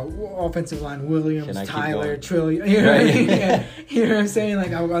Brady. Oh, offensive line. Williams. Tyler. Trillion. You know what I mean? Yeah. You know what I'm saying?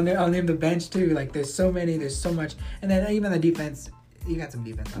 Like, I'll name the bench, too. Like, there's so many. There's so much. And then even the defense. You got some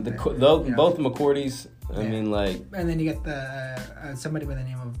defense out there. Both McCourties. I mean, like. And then you got the somebody by the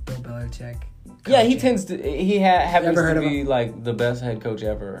name of Bill Belichick. Yeah, he happens to be like the best head coach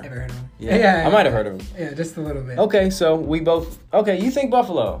ever. Ever heard of him? Yeah, I might have heard of him. Yeah, just a little bit. Okay, so we both. Okay, you think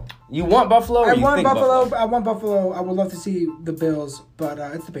Buffalo? You want Buffalo? I want Buffalo. I want Buffalo. I would love to see the Bills, but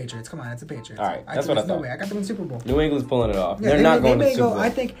it's the Patriots. Come on, it's the Patriots. All right, that's what I thought. No way. I got them in the Super Bowl. New England's pulling it off. Yeah, They're not going to the Super Bowl.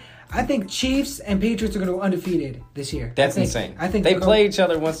 I think Chiefs and Patriots are going to go undefeated this year. That's insane. I think they play each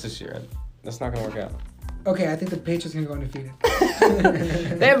other once this year. That's not going to work out. Okay, I think the Patriots are going to go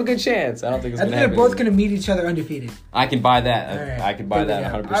undefeated. They have a good chance. I don't think it's going to happen. They're both going to meet each other undefeated. I can buy that. Right. I can buy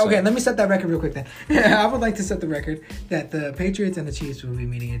that 100%. Okay, let me set that record real quick then. I would like to set the record that the Patriots and the Chiefs will be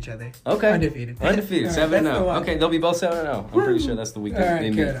meeting each other. Okay. Undefeated. 7-0. Okay, they'll be both 7-0. I'm pretty sure that's the weekend. All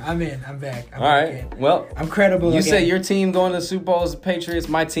right, good. I'm in. I'm back. All right. Well, I'm credible. You say your team going to the Super Bowl is the Patriots.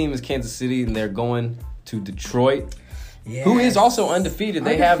 My team is Kansas City, and they're going to Detroit, who is also undefeated.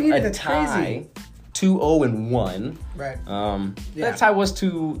 They have a tie. 2-0-1. Right. That tie was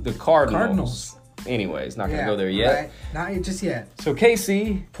to the Cardinals. Anyways, not gonna go there yet. Right. Not just yet. So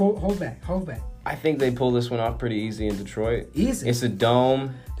KC, hold back. I think they pull this one off pretty easy in Detroit. Easy. It's a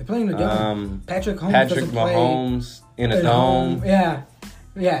dome. They're playing in a dome. Patrick Mahomes in a dome. Yeah.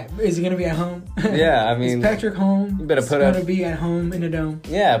 Yeah. Is he gonna be at home? Yeah, I mean, is Patrick home? You better gonna be at home in a dome.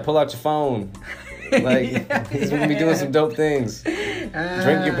 Yeah, pull out your phone. He's gonna be doing some dope things.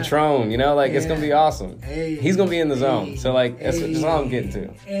 Drink your Patron, it's gonna be awesome. He's gonna be in the zone. So that's all I'm getting to.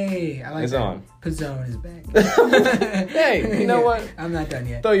 Hey, I like it's that. on. Patron is back. Hey, you know what? I'm not done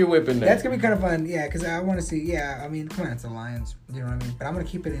yet. Throw your whip in there. That's gonna be kind of fun, because I want to see. I mean, come on, it's the Lions. You know what I mean? But I'm gonna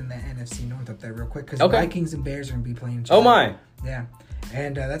keep it in the NFC North up there real quick because Vikings and Bears are gonna be playing each other. Oh my! Yeah,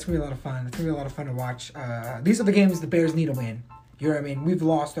 and that's gonna be a lot of fun. It's gonna be a lot of fun to watch. These are the games the Bears need to win. You know what I mean? We've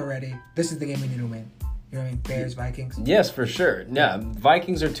lost already. This is the game we need to win. You know what I mean? Bears, Vikings. Yes, for sure. Yeah,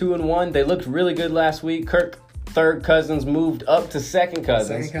 Vikings are 2-1. They looked really good last week. Kirk third cousins moved up to second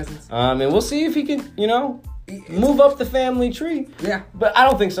cousins. And we'll see if he can, move up the family tree. Yeah. But I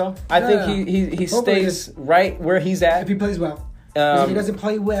don't think so. I think he stays right where he's at. If he plays well. If he doesn't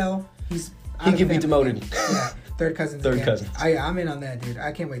play well, he could be demoted. Yeah. Third cousins. I'm in on that, dude.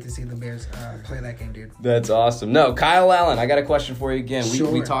 I can't wait to see the Bears play that game, dude. That's awesome. No, Kyle Allen, I got a question for you again.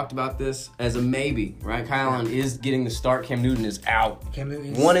 Sure. We talked about this as a maybe, right? Kyle Allen is getting the start. Cam Newton is out. Cam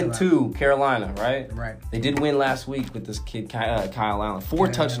Newton is 1-2, Carolina, right? Right. They did win last week with this kid, Kyle Allen. 4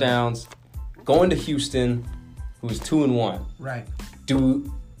 touchdowns, going to Houston, who is 2-1. Right.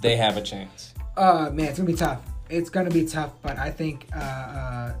 Do they have a chance? Man, it's going to be tough. It's going to be tough, but I think...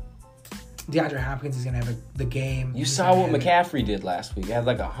 DeAndre Hopkins is going to have the game. You saw what McCaffrey did last week. He had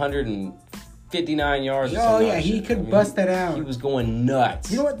like 159 yards or something. Oh, yeah, he could bust that out. He was going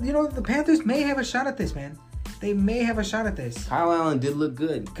nuts. You know what? The Panthers may have a shot at this, man. They may have a shot at this. Kyle Allen did look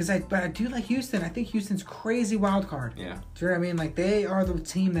good. But I do like Houston. I think Houston's crazy wild card. Yeah. Do you know what I mean? Like, they are the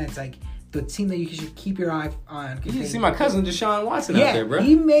team that's like... the team that you should keep your eye on. You see my cousin Deshaun Watson out there, bro.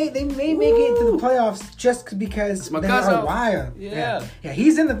 They may make it into the playoffs just because they are wild. Yeah,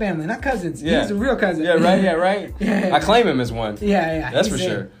 he's in the family, not cousins. Yeah. He's a real cousin. Yeah, right. I claim him as one. Yeah. That's for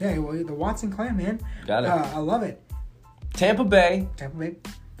sure. Yeah, well, the Watson clan, man. Got it. I love it. Tampa Bay.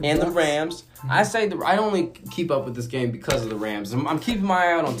 And the Rams. Mm-hmm. I say I only keep up with this game because of the Rams. I'm keeping my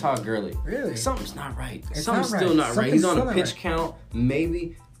eye out on Todd Gurley. Really? Something's not right. Something's still not right. He's on a pitch count,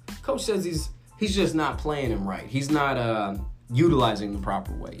 maybe. Coach says he's just not playing him right. He's not utilizing the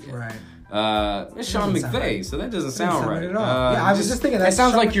proper way yet. Right. It's Sean McVay, right. So that doesn't sound right at all. I was just thinking that. It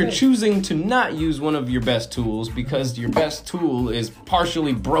sounds like you're choosing to not use one of your best tools because your best tool is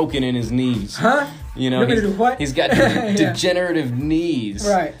partially broken in his knees. Huh? He's got degenerative knees.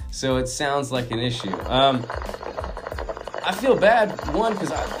 Right. So it sounds like an issue. I feel bad, one,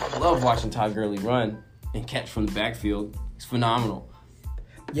 because I love watching Todd Gurley run and catch from the backfield. He's phenomenal.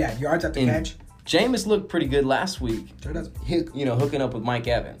 Yeah, yards after catch. Jameis looked pretty good last week. Sure does. Hooking up with Mike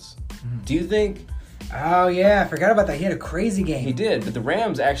Evans. Mm-hmm. Do you think... Oh, yeah. I forgot about that. He had a crazy game. He did, but the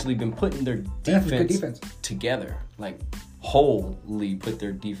Rams actually been putting their defense together. Like, wholly put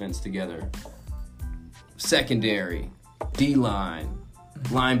their defense together. Secondary, D-line,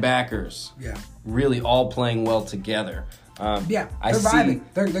 linebackers. Yeah. Really all playing well together. They're vibing.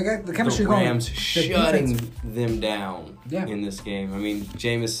 They got the chemistry going. The Rams shutting them down in this game. I mean,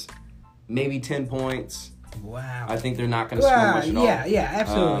 Jameis, maybe 10 points. Wow. I think they're not going to score much at all. Yeah,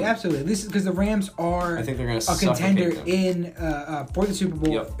 absolutely. This is because the Rams are I think they're gonna a contender for the Super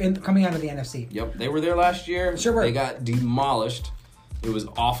Bowl coming out of the NFC. Yep, they were there last year. Sure were. They got demolished. It was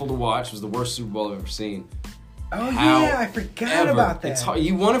awful to watch. It was the worst Super Bowl I've ever seen. Oh, I forgot about that. It's hard.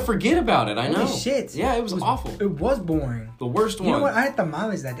 You want to forget about it, I know. Holy shit. Yeah, it was awful. It was boring. The worst one. You know what? I had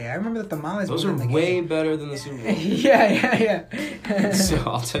tamales that day. I remember the tamales Those are way better than the Super Bowl. Yeah. So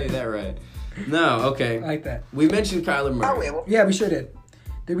I'll tell you that right. No, okay. I like that. We mentioned Kyler Murray. Yeah, we sure did.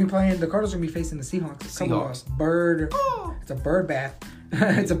 They've been playing. The Cardinals are going to be facing the Seahawks. It's a bird bath.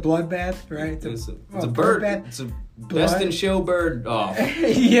 It's a blood bath, right? It's a bird bath. It's a best in show bird off.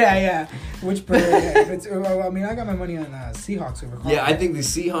 Yeah. Which bird? I mean, I got my money on Seahawks over Cardinals. Yeah, I think the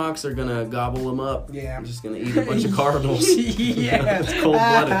Seahawks are gonna gobble them up. Yeah, I'm just gonna eat a bunch of Cardinals. Yeah, it's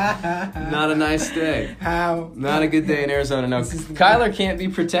cold-blooded. Not a nice day. How? Not a good day in Arizona. No, Kyler can't be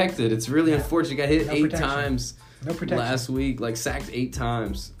protected. It's really unfortunate. He got hit 8 times. No protection. Last week, sacked 8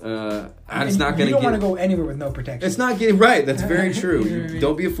 times. It's not going to get... You don't want to go anywhere with no protection. It's not getting... Right, that's very true.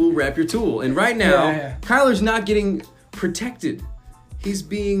 Don't be a fool, wrap your tool. And right now, Kyler's not getting protected. He's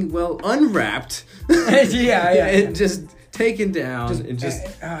being, unwrapped. And just taken down.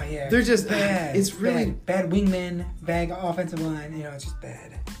 They're just... Bad. It's really... Bad wingman, bad offensive line. It's just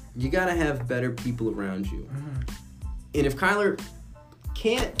bad. You got to have better people around you. Mm-hmm. And if Kyler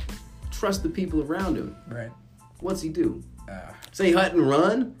can't trust the people around him... Right. What's he do? Say hut and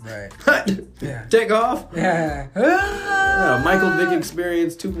run? Right. Hut! Yeah. Take off? Yeah. Michael Vick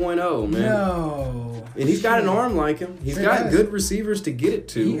Experience 2.0, man. No. And he's got an arm like him. He's got good receivers to get it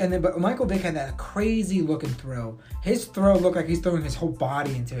to. But Michael Vick had that crazy looking throw. His throw looked like he's throwing his whole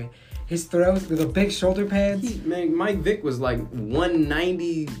body into it. His throws with the big shoulder pads. Mike Vick was like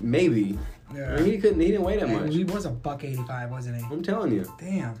 190 maybe. Yeah. I mean, he didn't weigh that much. He was a $185, wasn't he? I'm telling you.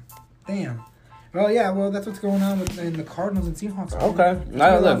 Damn. Well, that's what's going on in the Cardinals and Seahawks. Okay.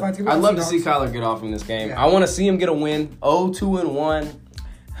 I'd love to see Kyler get off in this game. Yeah. I want to see him get a win. 0-2-1.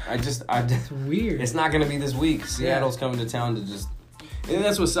 It's weird. It's not going to be this week. Seattle's coming to town to just And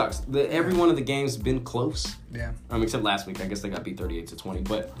that's what sucks. Every one of the games has been close. Yeah. Except last week. I guess they got beat 38-20.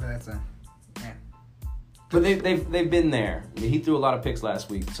 But that's man. But they've been there. I mean, he threw a lot of picks last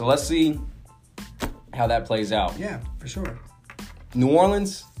week. So let's see how that plays out. Yeah, for sure. New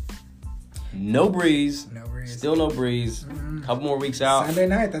Orleans, no Breeze. No Breeze. Still no Breeze. Couple more weeks out. Sunday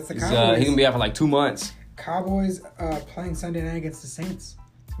night, that's the Cowboys. He's going to be out for like 2 months. Cowboys playing Sunday night against the Saints.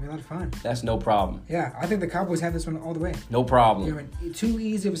 It's going to be a lot of fun. That's no problem. Yeah, I think the Cowboys have this one all the way. No problem. Too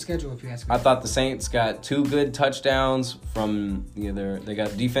easy of a schedule, if you ask me. I thought the Saints got 2 good touchdowns from either they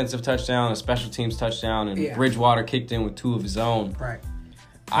got a defensive touchdown, a special teams touchdown, and Bridgewater kicked in with 2 of his own. Right.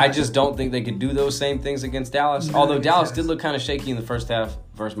 I just don't think they could do those same things against Dallas. Although Dallas did look kind of shaky in the first half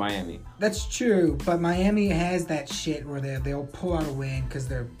versus Miami. That's true, but Miami has that shit where they'll pull out a win because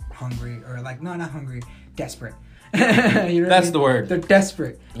they're hungry or not hungry, desperate. You know That's the word. They're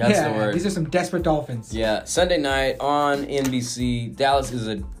desperate. That's the word. These are some desperate Dolphins. Yeah, Sunday night on NBC. Dallas is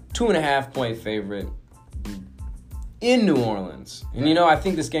a 2.5-point favorite in New Orleans. And I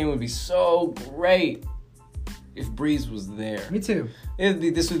think this game would be so great if Breeze was there. Me too. It'd be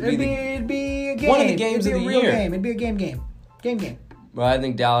a game. One of the games of the year. It'd be a game. Game. But I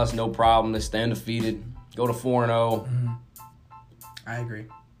think Dallas, no problem. They stay undefeated. Go to 4-0. I agree.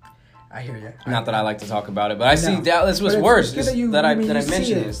 I hear you. Not that I like to talk about it, but I see Dallas was worse. That I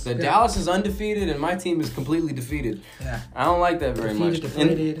mentioned this. That Dallas is undefeated and my team is completely defeated. Yeah. I don't like that very much.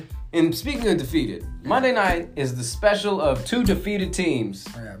 Defeated. And speaking of defeated, Monday night is the special of 2 defeated teams.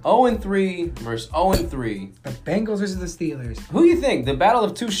 Oh, yeah. 0-3 versus 0-3. The Bengals versus the Steelers. Who do you think? The battle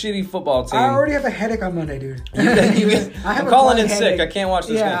of 2 shitty football teams. I already have a headache on Monday, dude. I'm calling in sick. I can't watch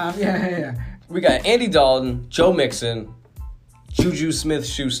this game. Yeah. We got Andy Dalton, Joe Mixon, Juju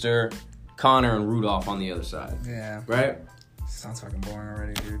Smith-Schuster, Connor, and Rudolph on the other side. Yeah. Right? Sounds fucking boring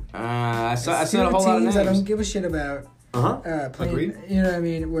already, dude. I said a whole lot of names. I don't give a shit about. Playing, Agreed. You know what I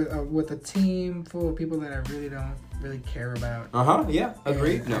mean? With a team full of people that I really don't really care about. Yeah.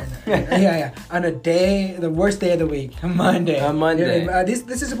 Agreed. No. Yeah. On a day, the worst day of the week, Monday. On Monday. You know what I mean?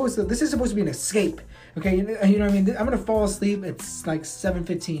 This is supposed to be an escape. Okay, you know what I mean? I'm gonna fall asleep. It's like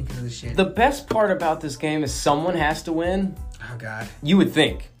 7:15 because of this shit. The best part about this game is someone has to win. Oh God. You would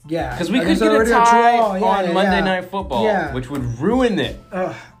think. Yeah. Because we could get a tie on Monday Night Football, which would ruin it.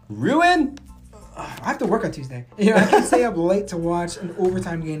 Ruin? I have to work on Tuesday. I can't stay up late to watch an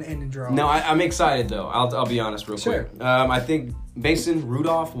overtime game and draw. No, I'm excited though. I'll be honest real quick. I think Mason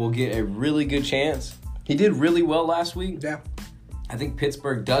Rudolph will get a really good chance. He did really well last week. Yeah. I think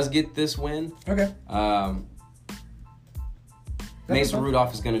Pittsburgh does get this win. Okay. Mason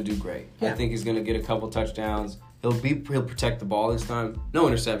Rudolph is going to do great. Yeah. I think he's going to get a couple touchdowns. He'll protect the ball this time. No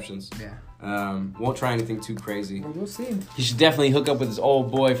interceptions. Yeah. Won't try anything too crazy. Well, we'll see. He should definitely hook up with his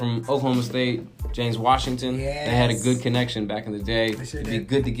old boy from Oklahoma State, James Washington. Yes. They had a good connection back in the day. It'd be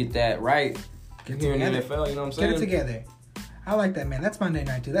good to get that right here in the NFL. You know what I'm saying? Get it together. I like that, man. That's Monday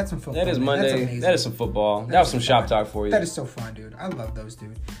night, dude. That's some football. That is Monday. That's amazing. That is some football. That was some shop talk for you. That is so fun, dude. I love those,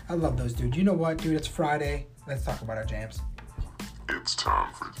 dude. You know what, dude? It's Friday. Let's talk about our jams. It's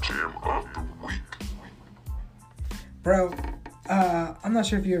time for Jam of the Week. Bro, I'm not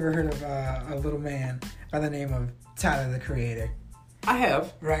sure if you ever heard of a little man by the name of Tyler, the Creator. I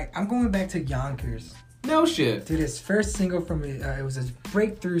have. Right. I'm going back to Yonkers. No shit. Dude, his first single from it was his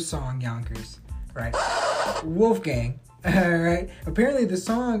breakthrough song, Yonkers. Right. Wolfgang. Right. Apparently the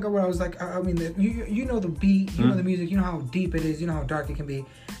song, what I was like, you know the beat, you know the music, you know how deep it is, you know how dark it can be.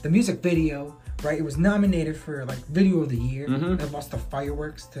 The music video, right? It was nominated for video of the year. It lost the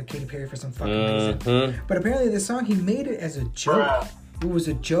fireworks to Katy Perry for some fucking reason. But apparently the song, he made it as a joke. It was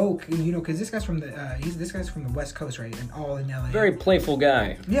a joke, because this guy's from the West Coast, right? And all in LA. Very playful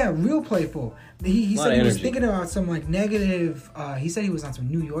guy. Yeah, real playful. He said he was thinking about some negative. He said he was on some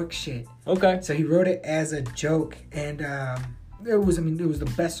New York shit. Okay. So he wrote it as a joke, and it was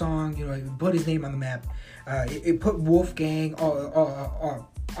the best song. It put his name on the map. It put Wolfgang,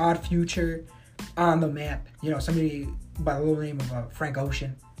 Odd Future, on the map. Somebody by the little name of Frank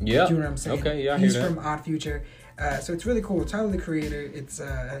Ocean. Yeah. Do you know what I'm saying? Okay, yeah, I He's hear that. from Odd Future. So it's really cool. Tyler, the Creator. It's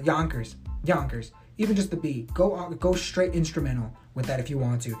Yonkers. Even just the beat. Go straight instrumental with that if you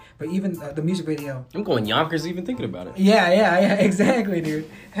want to. But even the music video. I'm going Yonkers even thinking about it. Yeah. Exactly, dude.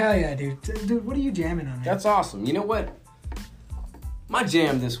 Hell yeah, dude. Dude, what are you jamming on, man? That's awesome. You know what? My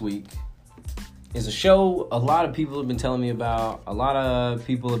jam this week is a show a lot of people have been telling me about. A lot of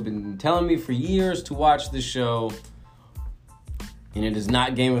people have been telling me for years to watch this show. And it is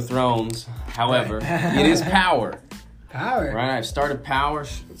not Game of Thrones. However, it is Power. Power? Right? I've started Power.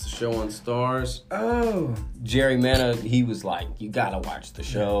 It's a show on Stars. Oh. Jerry Mena, he was like, you gotta watch the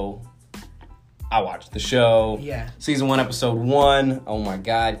show. I watched the show. Yeah. Season 1, episode 1. Oh my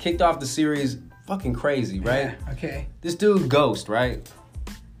God. Kicked off the series fucking crazy, right? Yeah, okay. This dude, Ghost, right?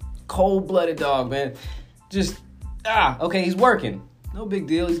 Cold-blooded dog, man. Just, okay, he's working. No big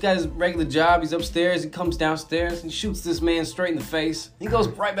deal. He's got his regular job. He's upstairs. He comes downstairs and shoots this man straight in the face. He goes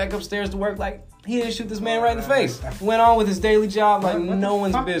right back upstairs to work like he didn't shoot this man right in the face. Went on with his daily job like no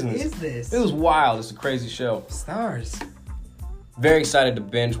one's business. What is this? It was wild. It's a crazy show. Stars. Very excited to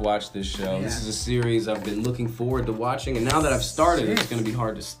binge watch this show. Yeah. This is a series I've been looking forward to watching, and now that I've started, it's going to be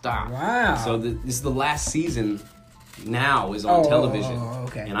hard to stop. Wow. So this is the last season now is on television.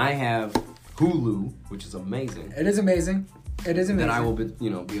 Okay. And I have Hulu, which is amazing. It is amazing. It is amazing. That I will be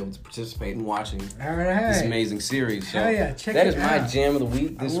able to participate in watching all right. this amazing series. So hell yeah, check that it is my out. jam of the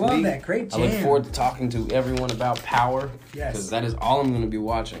week this week. I love that. Great jam. I look forward to talking to everyone about Power. Yes. Because that is all I'm going to be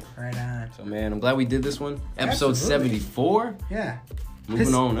watching. Right on. So, man, I'm glad we did this one. Episode Absolutely. 74. Yeah.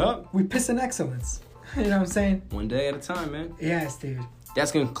 Moving on up. We piss in excellence. You know what I'm saying? One day at a time, man. Yes, dude.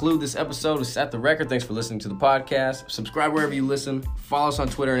 That's going to conclude this episode of Set the Record. Thanks for listening to the podcast. Subscribe wherever you listen. Follow us on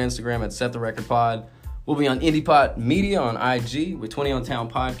Twitter and Instagram at Set the Record Pod. We'll be on IndiePod Media on IG with 20 on Town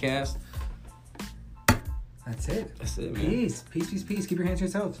Podcast. That's it. That's it, man. Peace. Peace, peace, peace. Keep your hands to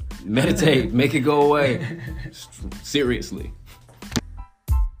yourselves. Meditate. Make it go away. Seriously.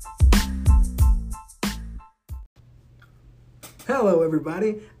 Hello,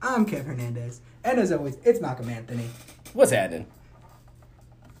 everybody. I'm Kev Hernandez. And as always, it's Malcolm Anthony. What's happening?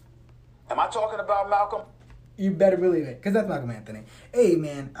 Am I talking about Malcolm? You better believe it, because that's Malcolm Anthony. Hey,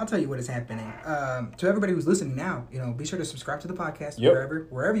 man, I'll tell you what is happening. To everybody who's listening now, be sure to subscribe to the podcast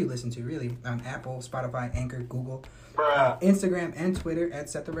wherever you listen to, really. On Apple, Spotify, Anchor, Google, Instagram, and Twitter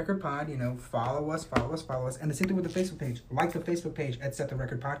at Set the Record Pod. Follow us. And the same thing with the Facebook page. Like the Facebook page at Set the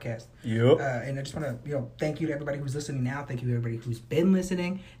Record Podcast. Yep. And I just want to, thank you to everybody who's listening now. Thank you to everybody who's been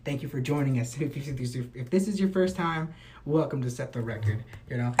listening. Thank you for joining us. If this is your first time, welcome to Set the Record.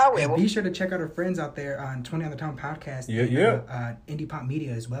 And be sure to check out our friends out there on 20 on the Town Podcast. Indie Pop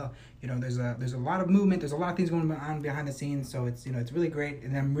Media as well. There's a lot of movement. There's a lot of things going on behind the scenes. So it's it's really great,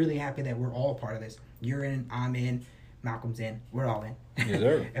 and I'm really happy that we're all part of this. You're in, I'm in, Malcolm's in. We're all in. Yes,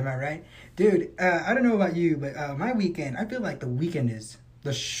 sir. Am I right, dude? I don't know about you, but my weekend. I feel like the weekend is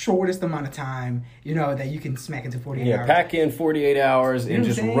the shortest amount of time, that you can smack into 48 hours. Yeah, pack in 48 hours and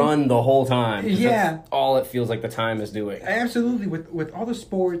just run the whole time. Yeah. That's all it feels like the time is doing. Absolutely. With all the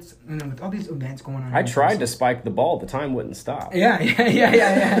sports, with all these events going on. I tried to spike the ball. The time wouldn't stop. Yeah.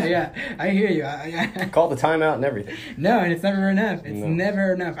 I hear you. Call the timeout and everything. No, and it's never enough.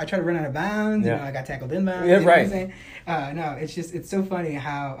 Never enough. I tried to run out of bounds. I got tackled inbounds. Yeah, right. You know what I'm saying? No, it's so funny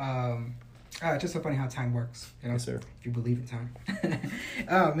how... it's just so funny how time works, Yes, sir. If you believe in time.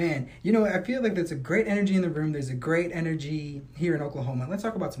 Oh, man. I feel like there's a great energy in the room. There's a great energy here in Oklahoma. Let's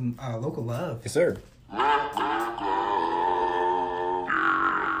talk about some local love. Yes, sir.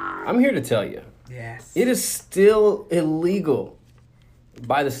 I'm here to tell you. Yes. It is still illegal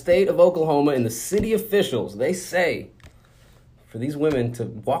by the state of Oklahoma and the city officials. They say for these women to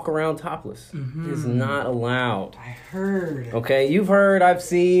walk around topless. Mm-hmm. It is not allowed. I heard. Okay, you've heard, I've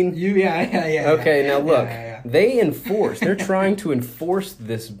seen. Yeah. Okay, now look. They're trying to enforce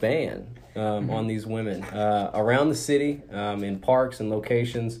this ban on these women around the city, in parks and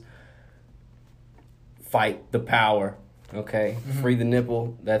locations. Fight the power, okay? Mm-hmm. Free the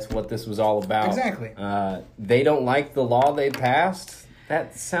nipple. That's what this was all about. Exactly. They don't like the law they passed.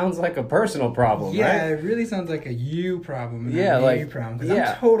 That sounds like a personal problem, right? Yeah, it really sounds like a you problem.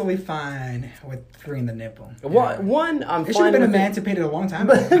 I'm totally fine with freeing the nipple. Well, I'm fine. It should have been emancipated a long time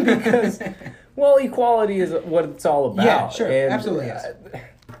ago. Because, equality is what it's all about. Yeah, sure, and, absolutely. Yes.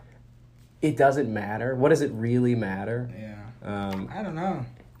 It doesn't matter. What does it really matter? Yeah. I don't know,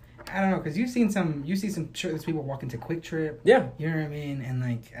 because you see some shirtless people walk into Quick Trip. Yeah. You know what I mean? And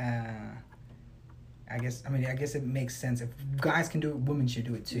I guess it makes sense. If guys can do it, women should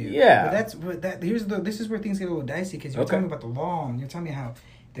do it too. Yeah. This is where things get a little dicey, because you're talking about the law, and you're telling me how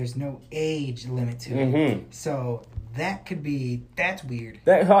there's no age limit to it. So that's weird.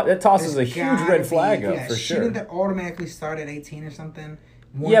 That tosses a huge red flag up for sure. Shouldn't that automatically start at 18 or something?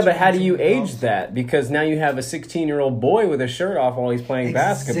 Yeah, but how do you age that? Because now you have a 16-year-old boy with his shirt off while he's playing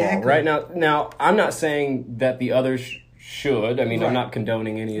basketball, right? Now, I'm not saying that the others should. I mean, I'm not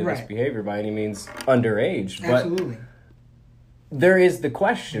condoning any of this behavior by any means underage. But absolutely. There is the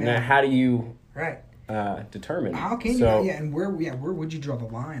question, how do you determine? How can you? And where would you draw the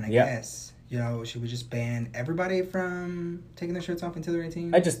line, I guess? Should we just ban everybody from taking their shirts off until they're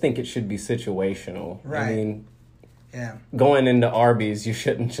 18? I just think it should be situational. Right. I mean, Yeah. Going into Arby's, you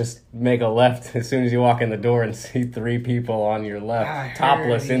shouldn't just make a left as soon as you walk in the door and see 3 people on your left,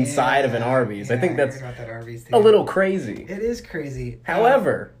 topless inside of an Arby's. I think that's a little crazy. It is crazy.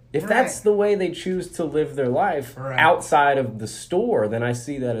 However, if that's the way they choose to live their life outside of the store, then I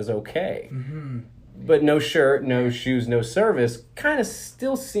see that as okay. Mm-hmm. But no shirt, no shoes, no service kind of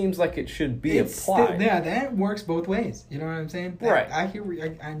still seems like it should be applied. That works both ways. You know what I'm saying? Right.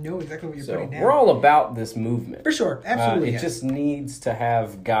 I know exactly what you're putting down. We're all about this movement. For sure. Absolutely. It just needs to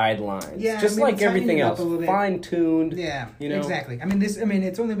have guidelines. Yeah, just like everything else. Fine-tuned. Yeah, exactly.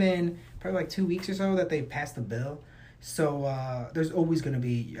 It's only been probably like 2 weeks or so that they passed the bill. So there's always going to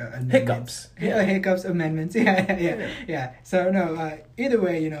be hiccups. Hiccups, amendments. Yeah. So no, either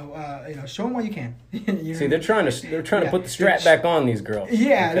way, show them what you can. See, they're trying to put the strap back on these girls.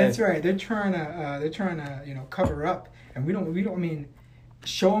 Yeah, okay? That's right. They're trying to cover up, and we don't. I mean,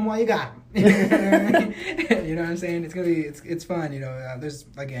 show them while you got them. You know what I'm saying? It's gonna be it's fun.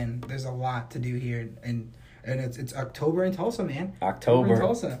 There's a lot to do here, and it's October in Tulsa, man. October in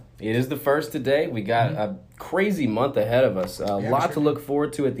Tulsa. It is the first today. We got a crazy month ahead of us. A lot to look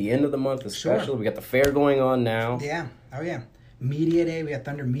forward to at the end of the month, especially. Sure. We got the fair going on now. Yeah. Oh, yeah. Media Day. We got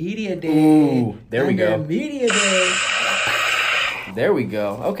Thunder Media Day. Ooh, there we go. Media Day. There we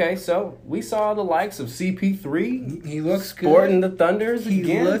go. Okay, so we saw the likes of CP3. He looks good. Sporting the Thunders again.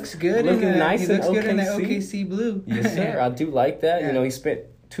 He looks good. Looking nice in OKC. He looks good in the OKC blue. Yes, sir. I do like that. Yeah. He spent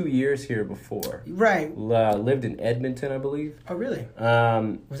 2 years here before. Right. Lived in Edmonton, I believe. Oh, really?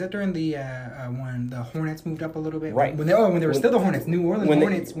 Was that during the when the Hornets moved up a little bit? Right. When they were still the Hornets, New Orleans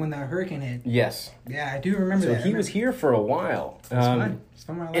Hornets, when the hurricane hit. Yes. Yeah, I do remember that. So he was here for a while. It's fun. It's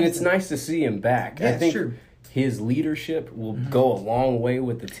fun. And it's nice to see him back. Yeah, I think true. His leadership will go a long way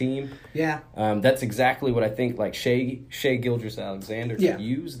with the team. Yeah. That's exactly what I think. Like Shai Gilgeous-Alexander could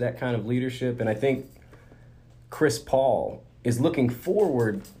use that kind of leadership, and I think Chris Paul is looking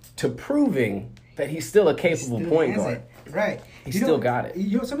forward to proving that he's still a capable point guard. Right. He's still got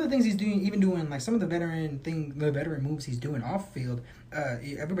it. Some of the things he's doing like some of the veteran moves he's doing off field.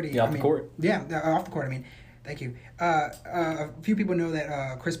 Everybody off the court. Yeah, off the court. I mean, thank you. A few people know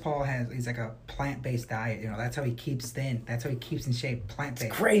that Chris Paul he's like a plant-based diet. That's how he keeps thin. That's how he keeps in shape. Plant-based.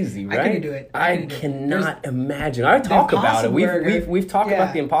 It's crazy, right? I couldn't do it. I cannot imagine. I talk about it. We've talked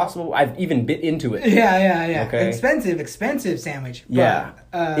about the impossible. I've even bit into it. Yeah. Okay. Expensive sandwich. Yeah.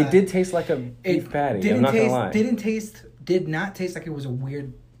 It did taste like a beef patty. I'm not gonna lie. Did not taste like it was a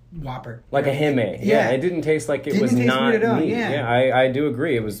weird Whopper. Like a Heme. Yeah. It didn't taste like it was not weird at all. meat. Yeah. I do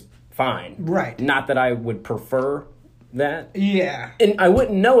agree. It was fine. Right. Not that I would prefer that. Yeah. And I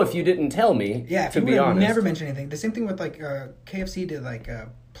wouldn't know if you didn't tell me. Yeah. To be honest. Never mention anything. The same thing with like KFC did like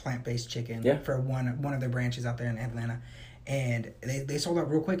plant-based chicken for one of their branches out there in Atlanta. And they sold out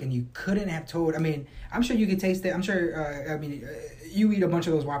real quick, and you couldn't have told. I mean, I'm sure you could taste it. I'm sure. You eat a bunch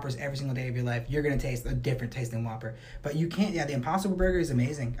of those Whoppers every single day of your life. You're gonna taste a different tasting Whopper, but you can't. Yeah, the Impossible Burger is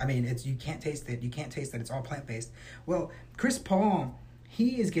amazing. I mean, you can't taste it. You can't taste that it's all plant based. Well, Chris Paul,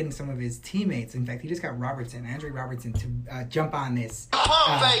 he is getting some of his teammates. In fact, he just got Andre Robertson to jump on this.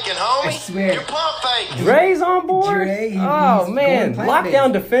 Pump faking, homie. I swear. You're pump faking. Dre's on board. Dre, man,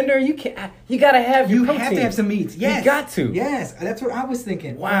 lockdown defender. You gotta have your protein. Have to have some meats. Yes, you got to. Yes, that's what I was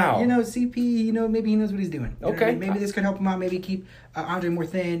thinking. Wow. CP. Maybe he knows what he's doing. Okay. Maybe this could help him out. Maybe keep Andre more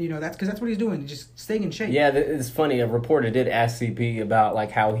thin. That's because that's what he's doing. Just staying in shape. Yeah, it's funny. A reporter did ask CP about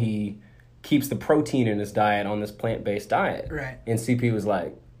like how he keeps the protein in his diet on this plant-based diet. Right. And CP was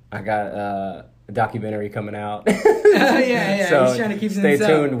like, I got a documentary coming out. Yeah. So he's trying to keep stay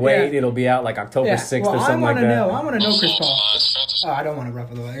tuned. Wait, it'll be out like October 6th or something like that. I want to know Chris Paul. Oh, I don't want to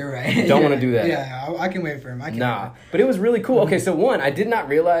ruffle the feathers. You're right. Don't want to do that. Yeah, I can wait for him. But it was really cool. Okay, so one, I did not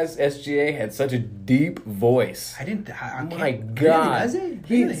realize SGA had such a deep voice. I didn't. My God. Really, does it?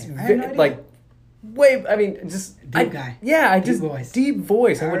 He's I had no idea. like way. I mean, just deep guy. Yeah, Deep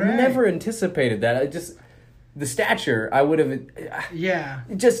voice. I would never anticipated that. The stature, I would have. Yeah.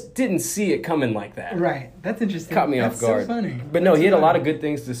 Just didn't see it coming like that. Right. That's interesting. Caught me off guard. So funny. But no, he had a lot of good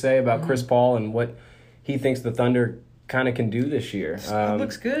things to say about Chris Paul and what he thinks the Thunder kind of can do this year. It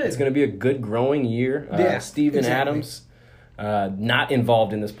looks good. It's going to be a good growing year. Steven Adams, not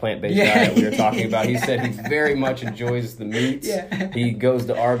involved in this plant-based diet we were talking about. He said he very much enjoys the meats. Yeah. He goes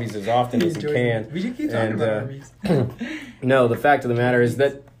to Arby's as often as he can. We should keep talking about Arby's. No, the fact of the matter is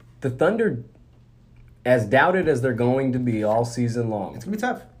that the Thunder, as doubted as they're going to be all season long, it's going to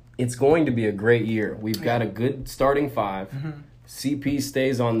be tough. It's going to be a great year. We've got a good starting five. CP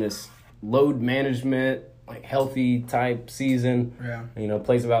stays on this load management, like healthy type season. Yeah.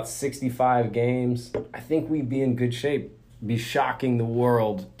 Plays about 65 games. I think we'd be in good shape be shocking the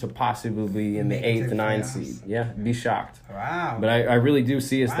world to possibly be in the 8th, 9th seed. Yeah, be shocked. Wow. But I really do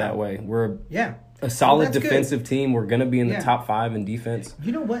see us that way. We're a solid defensive team. We're going to be in the top 5 in defense.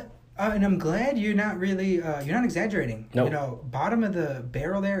 You know what? And I'm glad you're not really, you're not exaggerating. Nope. You know, bottom of the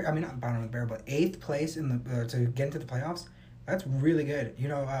barrel there, I mean, not bottom of the barrel, but 8th place in the to get into the playoffs, that's really good. You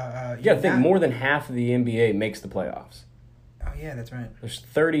know, you got to think more than half of the NBA makes the playoffs. Oh, yeah, that's right. There's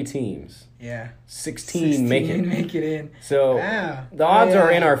 30 teams. Yeah. 16 make it in. So the odds are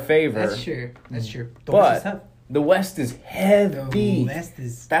in our favor. That's true. But the West is heavy. The West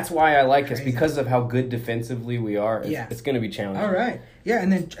is That's why I like crazy. us, because of how good defensively we are. It's going to be challenging. All right. Yeah,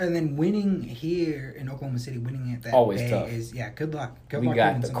 and then winning here in Oklahoma City, winning at that always Bay tough. is good luck. We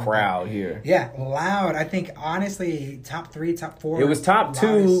got the crowd here. Yeah, loud. I think honestly, top 3, top 4. It was top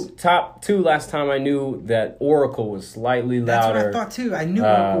two last time I knew that Oracle was slightly louder. That's what I thought too. I knew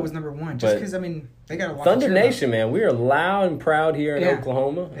Oracle was number 1 just because they got a lot. Thunder Nation, man, we are loud and proud here in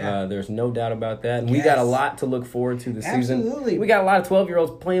Oklahoma. Yeah. There's no doubt about that. And we got a lot to look forward to this season. Absolutely. We got a lot of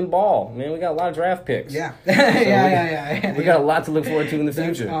 12-year-olds playing ball, man. We got a lot of draft picks. Yeah. So we got a lot to look forward to in the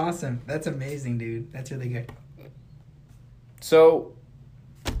future. That's awesome. That's amazing, dude. That's really good. So,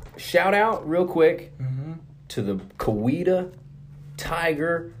 shout out real quick to the Coweta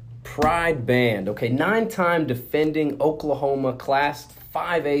Tiger Pride Band. Okay, 9-time defending Oklahoma Class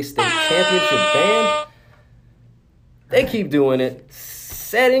 5A state championship band. They keep doing it,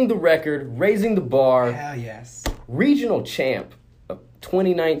 setting the record, raising the bar. Hell yes. Regional champ of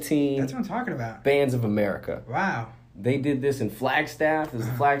 2019. That's what I'm talking about. Bands of America. Wow. They did this in Flagstaff. This is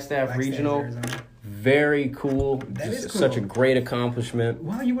Flagstaff Regional. Arizona. Very cool. That is cool. Such a great accomplishment.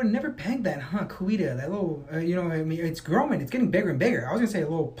 Wow, you would have never pegged that, huh? Coweta, that little, I mean, it's growing. It's getting bigger and bigger. I was gonna say a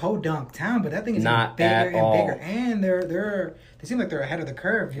little podunk town, but that thing is not getting bigger at all. and bigger. And they seem like they're ahead of the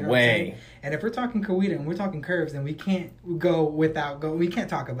curve. You know what I'm saying? And if we're talking Coweta and we're talking curves, then we can't We can't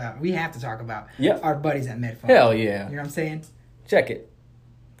talk about. We have to talk about our buddies at MedFarm. Hell yeah. You know what I'm saying? Check it.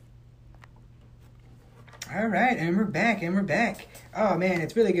 All right, and we're back. Oh man,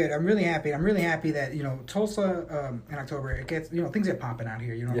 it's really good. I'm really happy. I'm really happy that Tulsa in October it gets things get popping out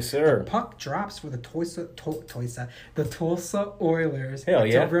here. Yes, sir. The puck drops for the Tulsa Oilers. Hell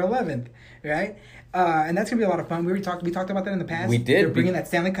yeah. October 11th, right? And that's gonna be a lot of fun. We talked about that in the past. We did. They're bringing that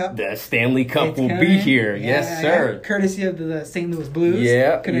Stanley Cup. The Stanley Cup will be here. Yes, sir. Yeah. Courtesy of the St. Louis Blues.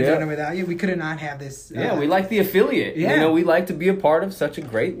 Yeah. Couldn't have done it without you. We could not have this. We like the affiliate. Yeah. We like to be a part of such a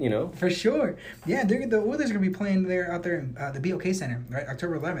great, For sure. Yeah, the Oilers are gonna be playing out there in the BOK Center, right?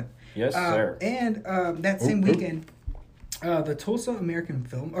 October 11th. Yes, sir. And that same weekend. The Tulsa American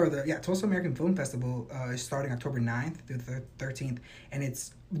Film Festival is starting October 9th through the 13th, and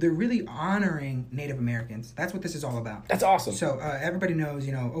they're really honoring Native Americans. That's what this is all about. That's awesome. So everybody knows,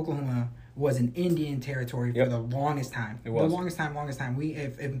 Oklahoma was an Indian territory for the longest time. It was. The longest time.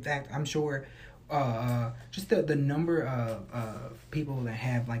 In fact, I'm sure just the number of people that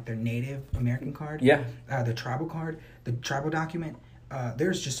have like their Native American card, the tribal card, the tribal document.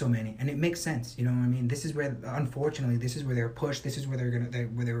 There's just so many, and it makes sense. You know what I mean? This is where, unfortunately, they're pushed. This is where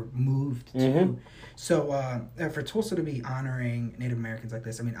they're moved to. So for Tulsa to be honoring Native Americans like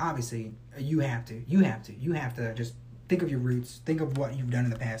this, I mean, obviously, you have to just think of your roots, think of what you've done in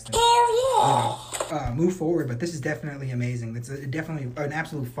the past, and move forward. But this is definitely amazing. It's definitely an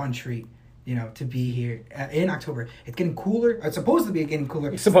absolute fun treat. To be here in October. It's getting cooler. It's supposed to be getting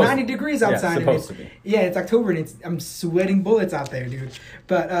cooler. It's 90 degrees outside. Supposed to be. Yeah, it's October and I'm sweating bullets out there, dude.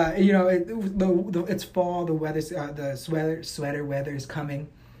 But it's fall. The weather's the sweater weather is coming.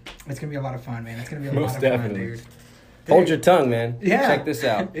 It's gonna be a lot of fun, man. It's gonna be a lot of fun, dude. Hold your tongue, man. Yeah. Check this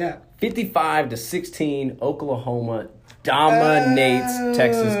out. 55-16, Oklahoma dominates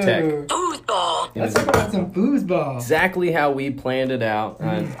Texas Tech. Let's talk about some foosball. Exactly how we planned it out.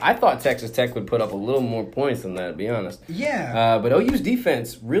 I thought Texas Tech would put up a little more points than that, to be honest. Yeah. But OU's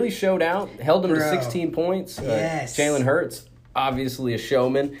defense really showed out, held them to 16 points. Yes. Jalen Hurts, obviously a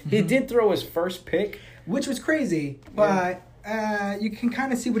showman. He did throw his first pick. Which was crazy, but you can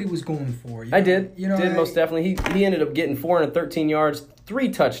kind of see what he was going for. I did. Most definitely. He ended up getting 413 yards, 3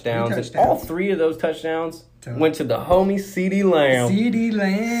 touchdowns. And all 3 of those touchdowns went to the homie CeeDee Lamb.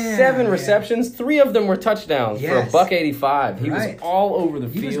 7 receptions, 3 of them were touchdowns for $185. He was all over the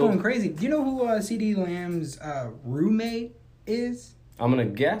field. He was going crazy. Do you know who CeeDee Lamb's roommate is? I'm gonna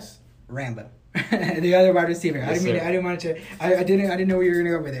guess Rambo. The other wide receiver. Yes, I didn't know where you were gonna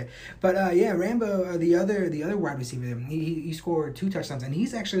go with it. But Rambo, the other wide receiver, he scored 2 touchdowns, and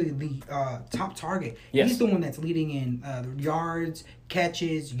he's actually the top target. Yes. He's the one that's leading in yards,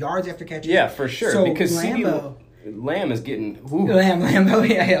 catches, yards after catches. Yeah, for sure. So because Rambo, Lamb is getting... Ooh. Lamb. Oh,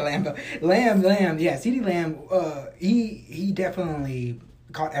 yeah, Lamb. Yeah, CeeDee Lamb, he definitely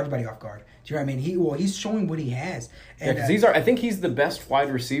caught everybody off guard. Do you know what I mean? He's showing what he has. And, because I think he's the best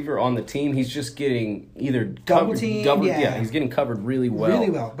wide receiver on the team. He's just getting either double team. Yeah, he's getting covered really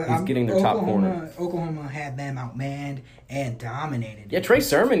well. But he's getting their top corner. Oklahoma had them outmanned and dominated. Yeah, Trey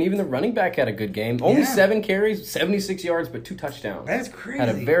Sermon, even the running back, had a good game. Only 7 carries, 76 yards, but 2 touchdowns. That's crazy. Had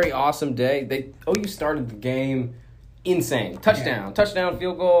a very awesome day. OU started the game insane. Touchdown,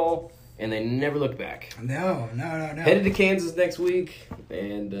 field goal, and they never looked back. No. Headed to Kansas next week,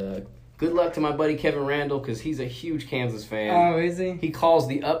 and good luck to my buddy Kevin Randall, because he's a huge Kansas fan. Oh, is he? He calls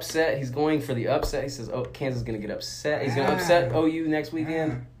the upset. He's going for the upset. He says, Kansas is going to get upset. He's going to upset OU next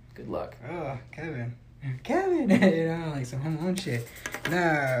weekend. Good luck. Oh, Kevin, like some home shit.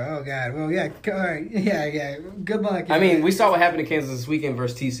 No, oh God. Well, yeah, all right, yeah. Good luck. I mean, we saw what happened to Kansas this weekend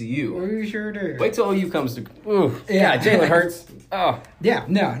versus TCU. We sure did. Wait till OU comes to. Yeah, Jalen Hurts. Oh, yeah,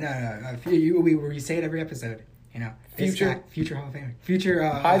 no. We say it every episode. Future Hall of Famer, future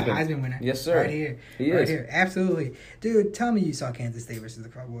Heisman winner. Yes, sir. Right here, he right is. here, absolutely, dude. Tell me you saw Kansas State versus the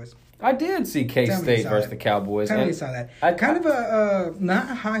Cowboys. I did see K-State versus the Cowboys. Tell me you saw that. Kind of a not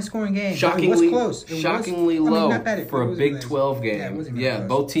a high scoring game. Shockingly, it was close. Shockingly low for a Big 12 game. Yeah,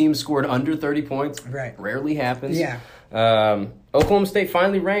 both teams scored under 30 points. Right, rarely happens. Yeah. Oklahoma State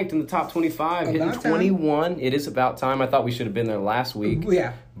finally ranked in the top 25, hitting 21. Time. It is about time. I thought we should have been there last week.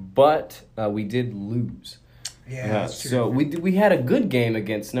 Yeah, but we did lose. Yeah, that's true. So we had a good game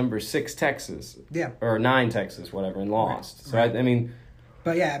against number 6 Texas. Yeah. Or 9 Texas, whatever, and lost. So, I mean...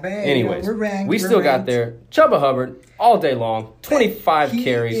 But anyways, we're ranked. We still got there. Chubba Hubbard, all day long, 25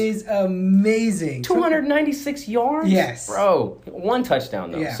 carries. He is amazing. 296 yards? Yes. Bro, 1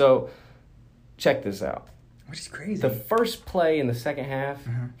 touchdown, though. Yeah. So, check this out. Which is crazy. The first play in the second half,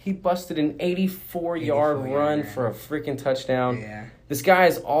 he busted an 84-yard run for a freaking touchdown. Yeah. This guy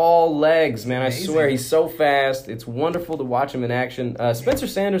is all legs, man. I swear, he's so fast. It's wonderful to watch him in action. Spencer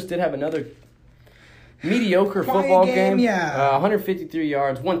Sanders did have another mediocre football game. Yeah. 153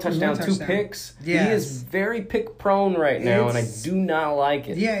 yards, 1 touchdown, 2 picks. Yes. He is very pick-prone right now, and I do not like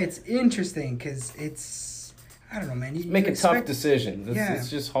it. Yeah, it's interesting because it's... I don't know, man. You make a tough decision. It's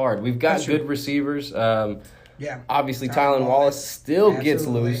just hard. We've got good receivers. Obviously, Tylan Wallace still gets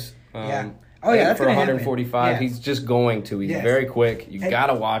loose. That's for 145. He's just going to. He's very quick. You got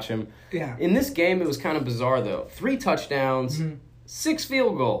to watch him. Yeah. In this game, it was kind of bizarre, though. 3 touchdowns, 6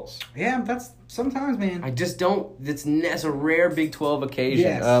 field goals. Yeah, that's sometimes, man. I just don't. It's a rare Big 12 occasion.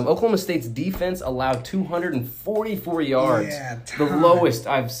 Yes. Oklahoma State's defense allowed 244 yards. Yeah, the lowest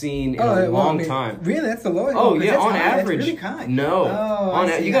I've seen in a long time. Really? That's the lowest? Oh, yeah, on high. average. That's really high. No.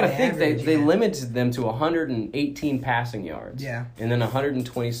 You got to think they limited them to 118 passing yards. Yeah. And then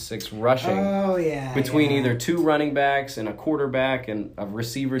 126 rushing. Oh, yeah. Between either 2 running backs and a quarterback and a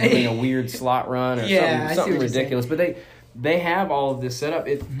receiver doing a weird slot run or something ridiculous. But they have all of this set up.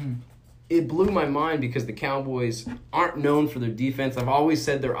 It blew my mind because the Cowboys aren't known for their defense. I've always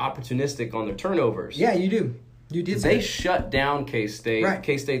said they're opportunistic on their turnovers. Yeah, you do. You did. They shut down K-State. Right.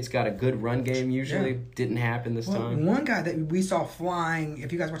 K-State's got a good run game usually. Didn't happen this time. One guy that we saw flying,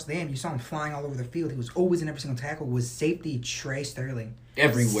 if you guys watched the game, you saw him flying all over the field. He was always in every single tackle, was safety Trey Sterling.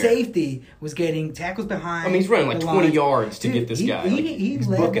 Everywhere. Safety was getting tackles behind. I mean, he's running like 20 yards to get this guy. He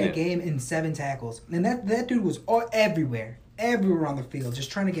led that game in 7 tackles. And that dude was everywhere on the field,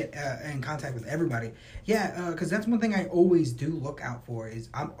 just trying to get in contact with everybody. Yeah, because that's one thing I always do look out for is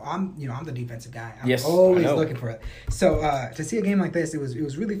I'm the defensive guy. I'm always looking for it. So to see a game like this, it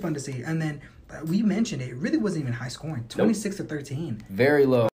was really fun to see. And then we mentioned it really wasn't even high scoring, 26-13. Very low.